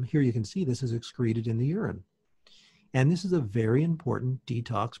excrete them. Here you can see this is excreted in the urine. And this is a very important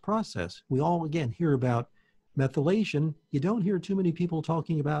detox process. We all, again, hear about methylation. You don't hear too many people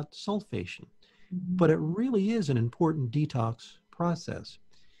talking about sulfation. But it really is an important detox process.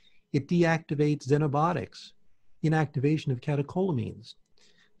 It deactivates xenobiotics, inactivation of catecholamines,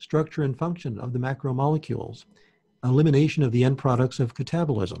 structure and function of the macromolecules, elimination of the end products of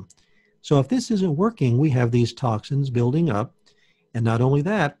catabolism. So if this isn't working, we have these toxins building up. And not only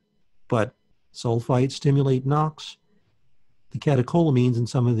that, but sulfites stimulate NOx. The catecholamines in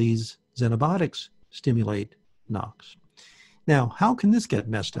some of these xenobiotics stimulate NOx. Now, how can this get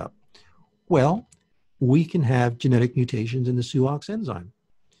messed up? Well, we can have genetic mutations in the SUOX enzyme.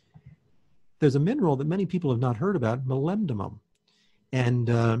 There's a mineral that many people have not heard about, molybdenum, and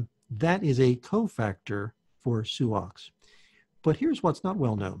that is a cofactor for SUOX. But here's what's not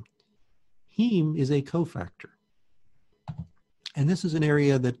well known. Heme is a cofactor. And this is an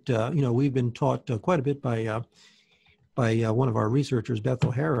area that, we've been taught quite a bit by one of our researchers, Beth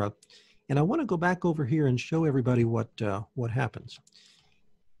O'Hara. And I want to go back over here and show everybody what happens.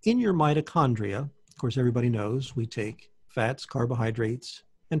 In your mitochondria, of course, everybody knows we take fats, carbohydrates,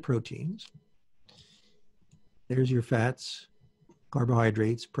 and proteins. There's your fats,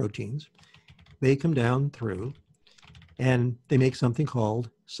 carbohydrates, proteins. They come down through and they make something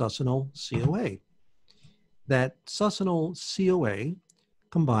called succinyl CoA. That succinyl CoA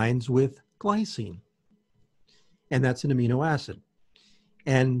combines with glycine, and that's an amino acid.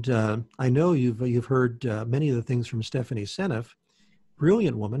 And I know you've heard many of the things from Stephanie Seneff,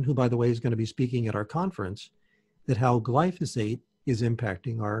 brilliant woman, who, by the way, is going to be speaking at our conference, that how glyphosate is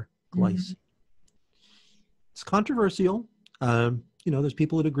impacting our glycine. It's controversial. There's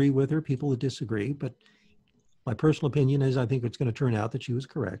people that agree with her, people that disagree, but my personal opinion is I think it's going to turn out that she was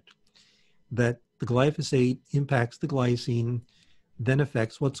correct, that the glyphosate impacts the glycine, then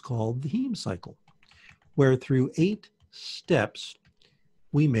affects what's called the heme cycle, where through 8 steps,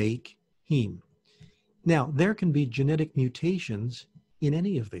 we make heme. Now, there can be genetic mutations in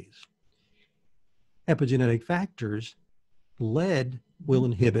any of these. Epigenetic factors, lead will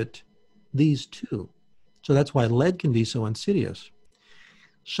inhibit these 2. So that's why lead can be so insidious.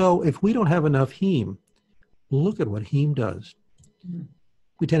 So if we don't have enough heme, look at what heme does.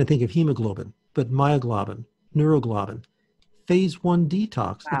 We tend to think of hemoglobin, but myoglobin, neuroglobin, phase 1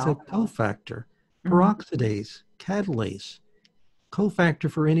 detox, it's a cofactor, peroxidase, catalase, cofactor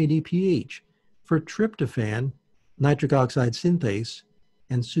for NADPH, for tryptophan, nitric oxide synthase,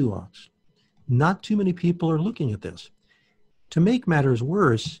 and SUOX. Not too many people are looking at this. To make matters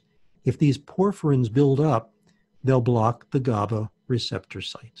worse, if these porphyrins build up, they'll block the GABA receptor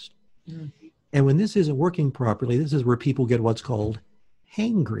sites. Mm. And when this isn't working properly, this is where people get what's called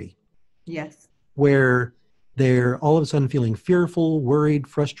hangry. Yes. Where they're all of a sudden feeling fearful, worried,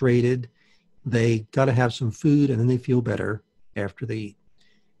 frustrated. They got to have some food and then they feel better after they eat.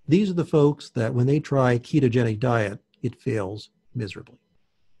 These are the folks that when they try ketogenic diet, it fails miserably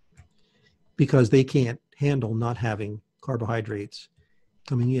because they can't handle not having carbohydrates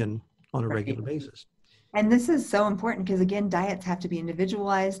coming in on a regular basis. And this is so important because, again, diets have to be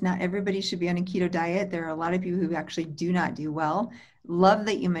individualized. Not everybody should be on a keto diet. There are a lot of people who actually do not do well. Love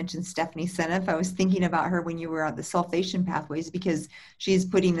that you mentioned Stephanie Seneff. I was thinking about her when you were on the sulfation pathways because she's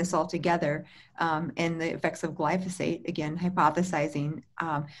putting this all together and the effects of glyphosate, again, hypothesizing.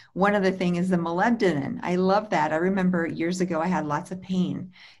 One other thing is the molybdenum. I love that. I remember years ago I had lots of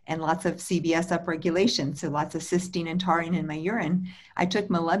pain and lots of CBS upregulation, so lots of cysteine and taurine in my urine. I took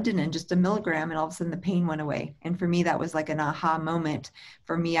molybdenum, just a milligram, and all of a sudden the pain went away. And for me, that was like an aha moment.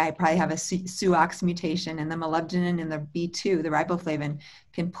 For me, I probably have a SUOX mutation, and the molybdenum and the B2, the riboflavin,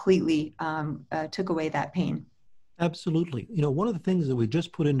 completely took away that pain. Absolutely. You know, one of the things that we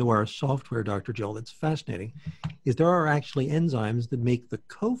just put into our software, Dr. Jill, that's fascinating, is there are actually enzymes that make the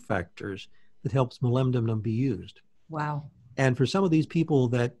cofactors that helps molybdenum be used. Wow. And for some of these people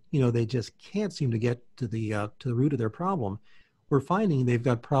that, you know, they just can't seem to get to the root of their problem, we're finding they've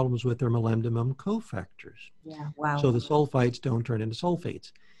got problems with their molybdenum cofactors. Yeah, wow. So the sulfites don't turn into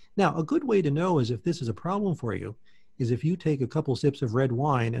sulfates. Now, a good way to know is if this is a problem for you is if you take a couple sips of red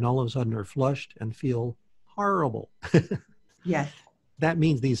wine and all of a sudden are flushed and feel horrible. Yes. That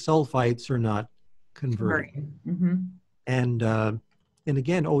means these sulfites are not converting. Mm-hmm. And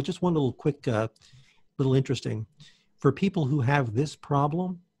again, just one little quick, little interesting. For people who have this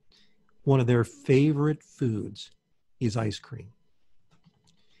problem, one of their favorite foods is ice cream.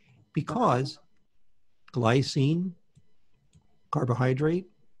 Because glycine, carbohydrate,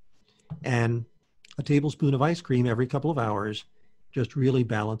 and a tablespoon of ice cream every couple of hours just really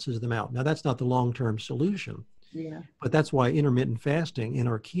balances them out. Now, that's not the long-term solution, but that's why intermittent fasting in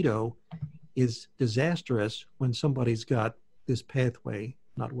our keto is disastrous when somebody's got this pathway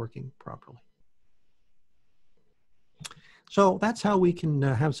not working properly. So that's how we can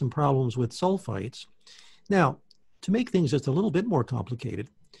have some problems with sulfites. Now, to make things just a little bit more complicated,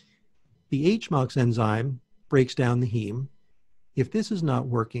 the HMOX enzyme breaks down the heme. If this is not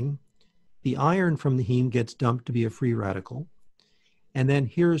working, the iron from the heme gets dumped to be a free radical. And then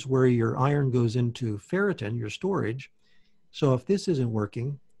here's where your iron goes into ferritin, your storage. So if this isn't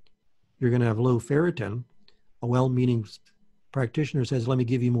working, you're going to have low ferritin. A well-meaning practitioner says, let me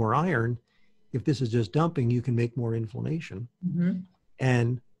give you more iron. If this is just dumping, you can make more inflammation. Mm-hmm.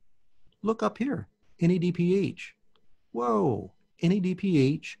 And look up here, NADPH. Whoa,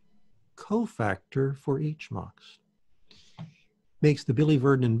 NADPH, cofactor for HMOX. Makes the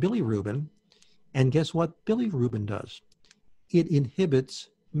biliverdin and bilirubin. And guess what bilirubin does? It inhibits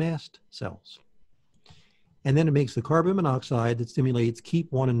mast cells. And then it makes the carbon monoxide that stimulates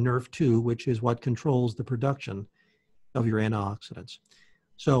KEAP1 and NRF2, which is what controls the production of your antioxidants.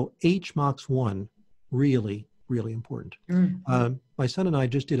 So HMOX1, really, really important. Mm-hmm. My son and I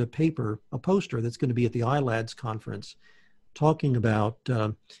just did a poster that's going to be at the ILADS conference talking about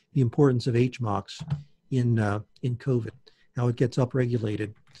the importance of HMOX in COVID, how it gets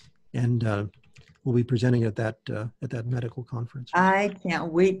upregulated. And we'll be presenting at that medical conference. I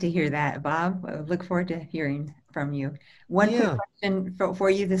can't wait to hear that, Bob. I look forward to hearing from you. One quick question for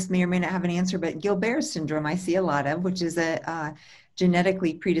you. This may or may not have an answer, but Gilbert syndrome I see a lot of, which is a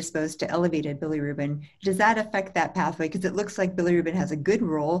genetically predisposed to elevated bilirubin. Does that affect that pathway? Because it looks like bilirubin has a good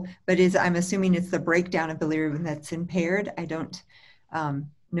role, but I'm assuming it's the breakdown of bilirubin that's impaired. I don't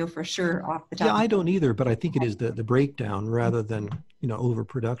know for sure off the top. Yeah, I don't either, but I think it is the breakdown rather than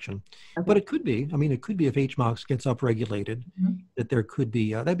overproduction. Okay. But it could be. I mean, it could be if HMOX gets upregulated, that there could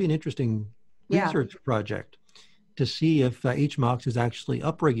be. That'd be an interesting research project to see if HMOX is actually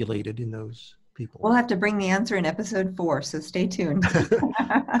upregulated in those people. We'll have to bring the answer in episode 4, so stay tuned.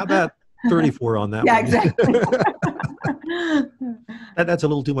 How about 34 on that? Yeah, one? Exactly. That's a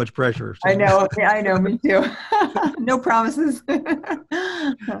little too much pressure. So. I know, me too. No promises.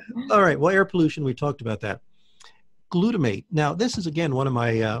 All right. Well, air pollution, we talked about that. Glutamate. Now, this is again one of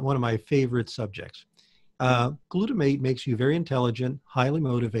my favorite subjects. Glutamate makes you very intelligent, highly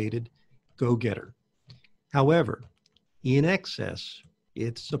motivated, go-getter. However, in excess,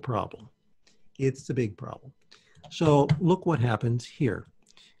 it's a problem. It's the big problem. So look what happens here.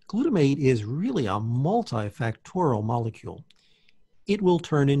 Glutamate is really a multifactorial molecule. It will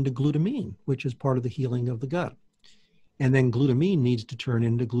turn into glutamine, which is part of the healing of the gut. and then glutamine needs to turn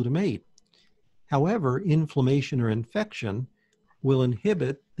into glutamate. However, inflammation or infection will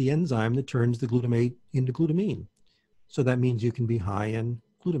inhibit the enzyme that turns the glutamate into glutamine. So that means you can be high in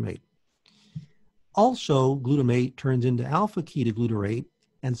glutamate. Also, glutamate turns into alpha-ketoglutarate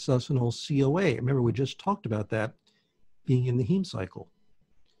and succinyl CoA. Remember, we just talked about that being in the heme cycle.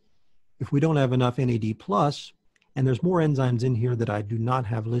 If we don't have enough NAD+, and there's more enzymes in here that I do not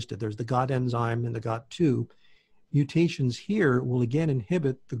have listed. There's the GOT enzyme and the GOT2. Mutations here will again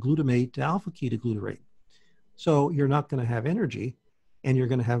inhibit the glutamate to alpha-ketoglutarate. So you're not going to have energy, and you're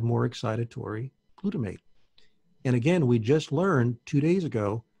going to have more excitatory glutamate. And again, we just learned 2 days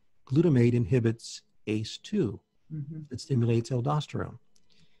ago, glutamate inhibits ACE2. It stimulates aldosterone.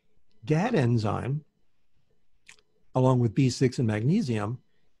 GAD enzyme, along with B6 and magnesium,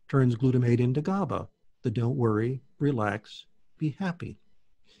 turns glutamate into GABA, the don't worry, relax, be happy.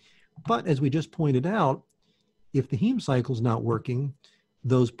 But as we just pointed out, if the heme cycle is not working,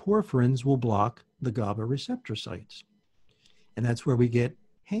 those porphyrins will block the GABA receptor sites. And that's where we get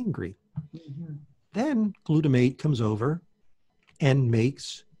hangry. Then glutamate comes over and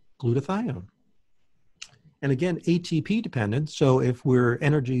makes glutathione. And again, ATP dependent. So if we're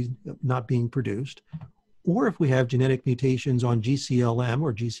energy not being produced, or if we have genetic mutations on GCLM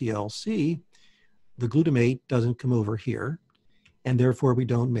or GCLC, the glutamate doesn't come over here, and therefore we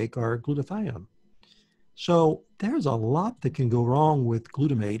don't make our glutathione. So there's a lot that can go wrong with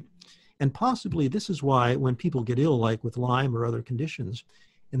glutamate, and possibly this is why when people get ill, like with Lyme or other conditions,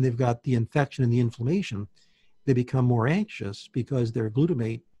 and they've got the infection and the inflammation, they become more anxious because their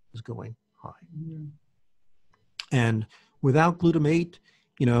glutamate is going high. And without glutamate,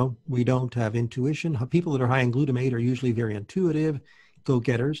 you know, we don't have intuition. People that are high in glutamate are usually very intuitive,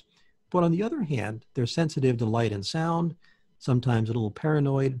 go-getters. But on the other hand, they're sensitive to light and sound, sometimes a little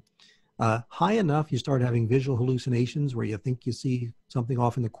paranoid. High enough, you start having visual hallucinations where you think you see something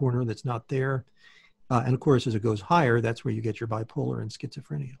off in the corner that's not there. And of course, as it goes higher, that's where you get your bipolar and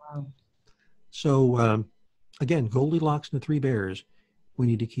schizophrenia. Wow. So again, Goldilocks and the Three Bears, we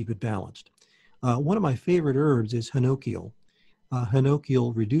need to keep it balanced. One of my favorite herbs is hinokial.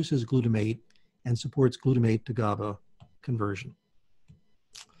 Hinokial reduces glutamate and supports glutamate to GABA conversion.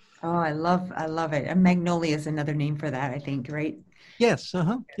 Oh, I love it. And magnolia is another name for that, I think, right? Yes,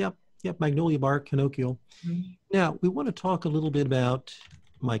 yep, magnolia bark, hinokial. Now, we want to talk a little bit about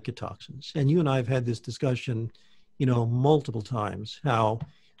mycotoxins. And you and I have had this discussion, you know, multiple times, how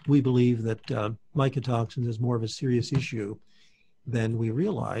we believe that mycotoxins is more of a serious issue than we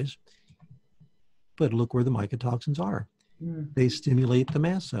realize. But look where the mycotoxins are. They stimulate the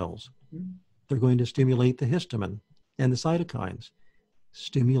mast cells. They're going to stimulate the histamine and the cytokines,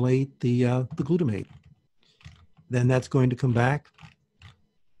 stimulate the glutamate. Then that's going to come back,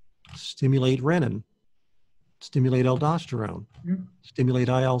 stimulate renin, stimulate aldosterone, stimulate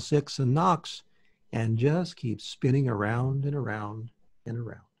IL-6 and NOx, and just keep spinning around and around and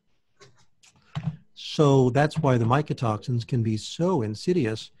around. So that's why the mycotoxins can be so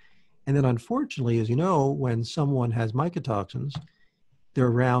insidious. And then unfortunately, as you know, when someone has mycotoxins, they're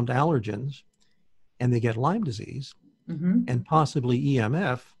around allergens and they get Lyme disease and possibly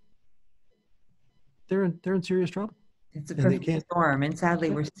EMF, they're in serious trouble. It's a perfect storm. And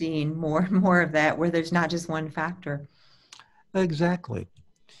sadly, we're seeing more and more of that where there's not just one factor. Exactly.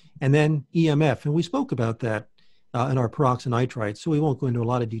 And then EMF, and we spoke about that in our peroxynitrite, so we won't go into a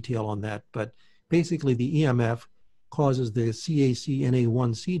lot of detail on that, but basically the EMF causes the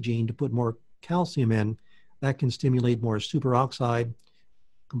CACNA1C gene to put more calcium in. That can stimulate more superoxide,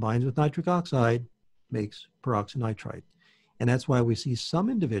 combines with nitric oxide, makes peroxynitrite. And that's why we see some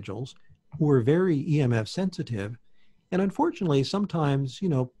individuals who are very EMF sensitive. And unfortunately, sometimes, you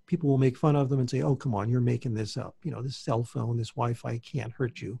know, people will make fun of them and say, oh, come on, you're making this up. You know, this cell phone, this Wi-Fi can't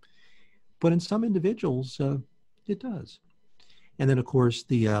hurt you. But in some individuals, it does. And then, of course,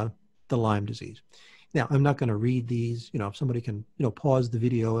 the Lyme disease. Now, I'm not going to read these. You know, if somebody can, you know, pause the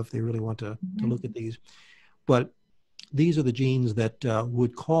video if they really want to look at these. But these are the genes that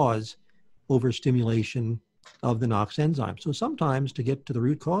would cause overstimulation of the NOx enzyme. So sometimes to get to the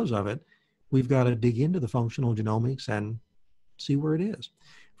root cause of it, we've got to dig into the functional genomics and see where it is.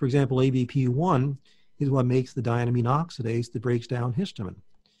 For example, ABP1 is what makes the diamine oxidase that breaks down histamine.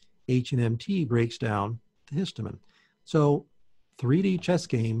 HNMT breaks down the histamine. So 3D chess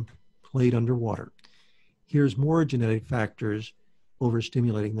game played underwater. Here's more genetic factors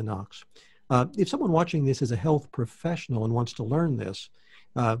overstimulating the NOx. If someone watching this is a health professional and wants to learn this,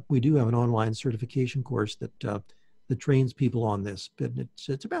 we do have an online certification course that trains people on this, but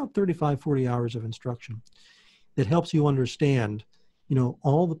it's about 35, 40 hours of instruction that helps you understand, you know,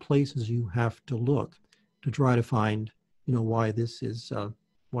 all the places you have to look to try to find why this is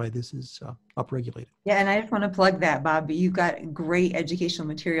upregulated. Yeah, and I just want to plug that, Bob. You've got great educational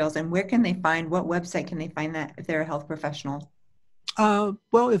materials. And where can they find, what website can they find that if they're a health professional?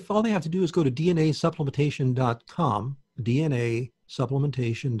 Well, if all they have to do is go to dnasupplementation.com,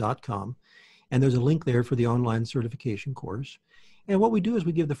 dnasupplementation.com, and there's a link there for the online certification course. And what we do is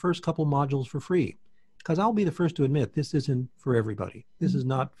we give the first couple modules for free, because I'll be the first to admit this isn't for everybody. This is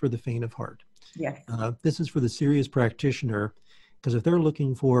not for the faint of heart. Yes. This is for the serious practitioner, because if they're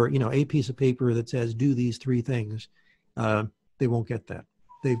looking for, a piece of paper that says do these 3 things, they won't get that.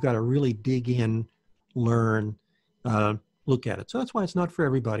 They've got to really dig in, learn, look at it. So that's why it's not for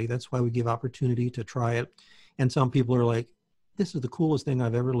everybody. That's why we give opportunity to try it. And some people are like, this is the coolest thing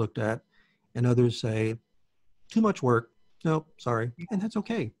I've ever looked at. And others say, too much work. No, sorry. And that's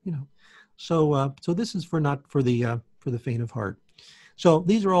okay, So this is not for the faint of heart. So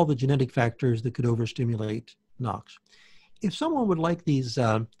these are all the genetic factors that could overstimulate NOx. If someone would like these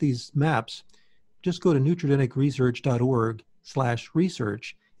maps, just go to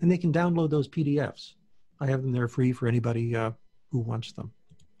nutrigenicresearch.org/research, and they can download those PDFs. I have them there free for anybody who wants them.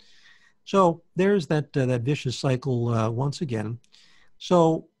 So there's that vicious cycle once again.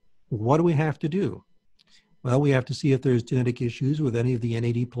 So what do we have to do? Well, we have to see if there's genetic issues with any of the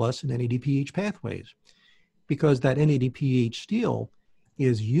NAD+ and NADPH pathways, because that NADPH steal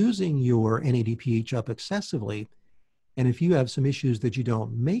is using your NADPH up excessively. And if you have some issues that you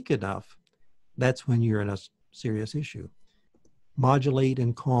don't make enough, that's when you're in a serious issue. Modulate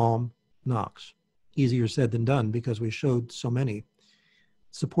and calm NOx. Easier said than done, because we showed so many.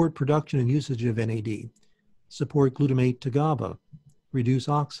 Support production and usage of NAD. Support glutamate to GABA. Reduce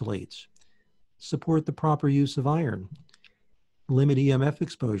oxalates. Support the proper use of iron. Limit EMF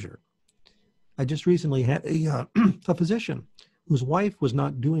exposure. I just recently had a physician whose wife was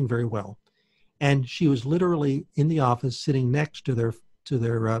not doing very well, and she was literally in the office sitting next to their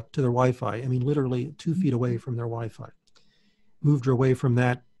Wi-Fi. I mean, literally 2 feet away from their Wi-Fi. Moved her away from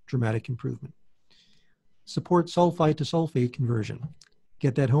that. Dramatic improvement. Support sulfite to sulfate conversion.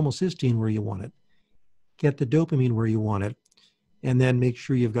 Get that homocysteine where you want it. Get the dopamine where you want it. And then make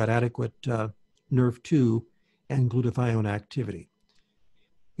sure you've got adequate NRF2 and glutathione activity.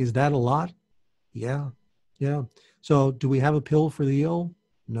 Is that a lot? Yeah. So do we have a pill for the ill?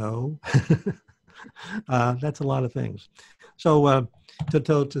 No. That's a lot of things. So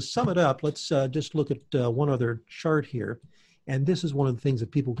to sum it up, let's just look at one other chart here. And this is one of the things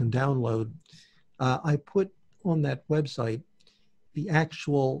that people can download. I put on that website the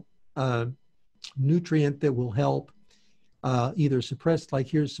actual nutrient that will help either suppress, like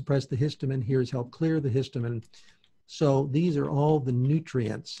here's suppress the histamine, here's help clear the histamine. So these are all the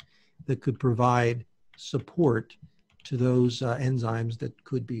nutrients that could provide support to those enzymes that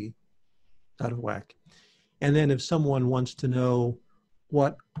could be out of whack. And then if someone wants to know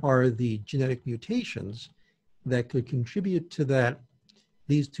what are the genetic mutations that could contribute to that,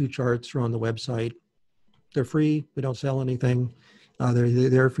 these 2 charts are on the website. They're free. We don't sell anything. They're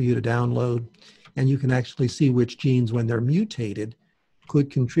there for you to download. And you can actually see which genes, when they're mutated,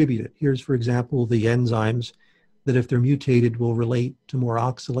 could contribute it. Here's, for example, the enzymes that, if they're mutated, will relate to more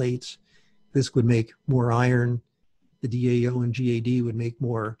oxalates. This would make more iron. The DAO and GAD would make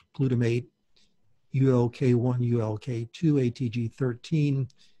more glutamate. ULK1, ULK2, ATG13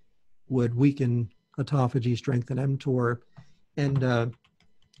 would weaken autophagy, strengthen mTOR. And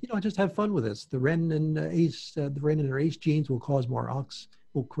just have fun with this. The renin and ACE, the renin or ACE genes will cause more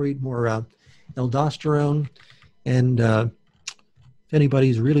will create more aldosterone. And if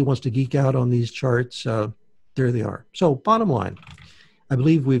anybody really wants to geek out on these charts, there they are. So bottom line, I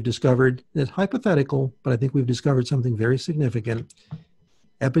believe we've discovered, it's hypothetical, but I think we've discovered something very significant.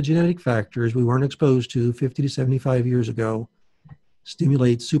 Epigenetic factors we weren't exposed to 50 to 75 years ago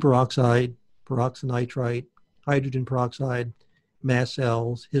stimulate superoxide, peroxynitrite, hydrogen peroxide, mast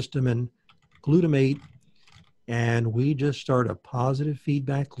cells, histamine, glutamate, and we just start a positive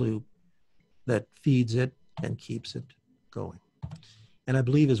feedback loop that feeds it and keeps it going. And I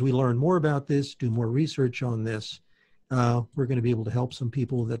believe as we learn more about this, do more research on this, we're going to be able to help some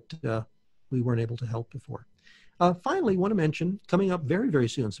people that we weren't able to help before. Finally, want to mention, coming up very, very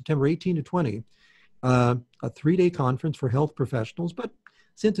soon, September 18 to 20, a 3-day conference for health professionals. But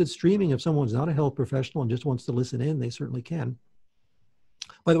since it's streaming, if someone's not a health professional and just wants to listen in, they certainly can.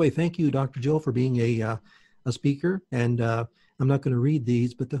 By the way, thank you, Dr. Jill, for being a speaker. And I'm not going to read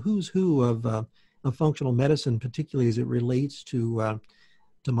these, but the who's who of functional medicine, particularly as it relates to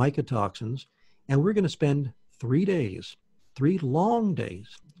mycotoxins. And we're going to spend 3 days, 3 long days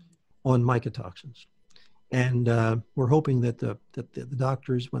on mycotoxins. And we're hoping that the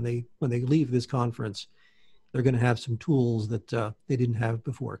doctors, when they leave this conference, they're going to have some tools that they didn't have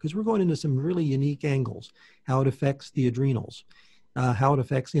before, because we're going into some really unique angles, how it affects the adrenals, how it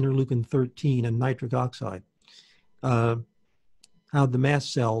affects interleukin 13 and nitric oxide, how the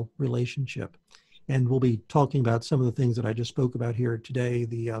mast cell relationship. And we'll be talking about some of the things that I just spoke about here today,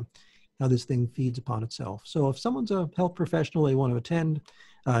 how this thing feeds upon itself. So if someone's a health professional, they want to attend,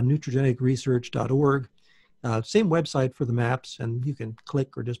 nutrigenicresearch.org, same website for the maps, and you can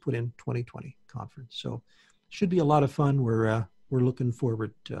click or just put in 2020 conference. So should be a lot of fun. We're looking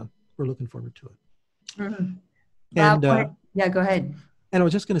forward to it. Mm-hmm. And yeah, go ahead. And I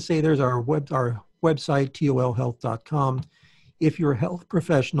was just going to say, there's our website, tolhealth.com. If you're a health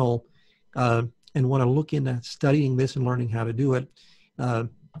professional and want to look into studying this and learning how to do it,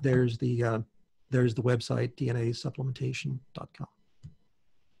 there's the website,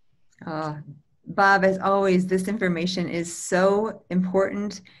 dnasupplementation.com. Bob, as always, this information is so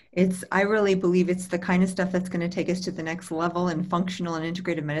important. I really believe it's the kind of stuff that's going to take us to the next level in functional and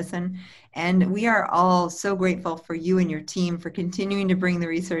integrative medicine. And we are all so grateful for you and your team for continuing to bring the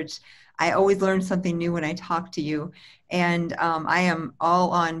research. I always learn something new when I talk to you. And I am all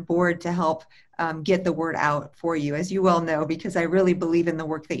on board to help get the word out for you, as you well know, because I really believe in the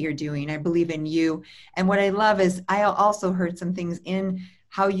work that you're doing. I believe in you. And what I love is I also heard some things in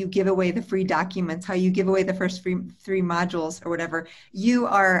how you give away the free documents, how you give away the first three modules or whatever. You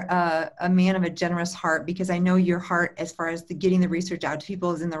are a man of a generous heart, because I know your heart as far as getting the research out to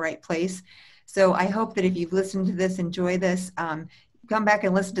people is in the right place. So I hope that if you've listened to this, enjoy this, come back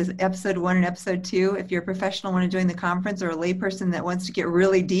and listen to episode 1 and episode 2. If you're a professional, want to join the conference, or a layperson that wants to get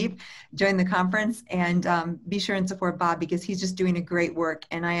really deep, join the conference, and be sure and support Bob, because he's just doing a great work.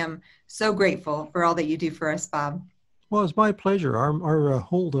 And I am so grateful for all that you do for us, Bob. Well, it's my pleasure. Our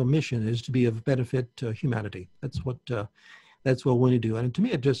whole mission is to be of benefit to humanity. That's what we want to do. And to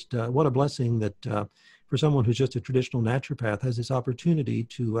me, it just what a blessing that for someone who's just a traditional naturopath has this opportunity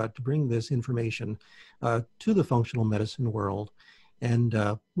to bring this information to the functional medicine world. And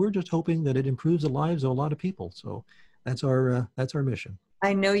we're just hoping that it improves the lives of a lot of people. So that's our mission.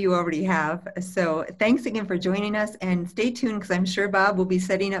 I know you already have. So thanks again for joining us, and stay tuned, because I'm sure Bob will be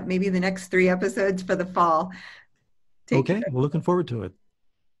setting up maybe the next 3 episodes for the fall. Okay, we're looking forward to it.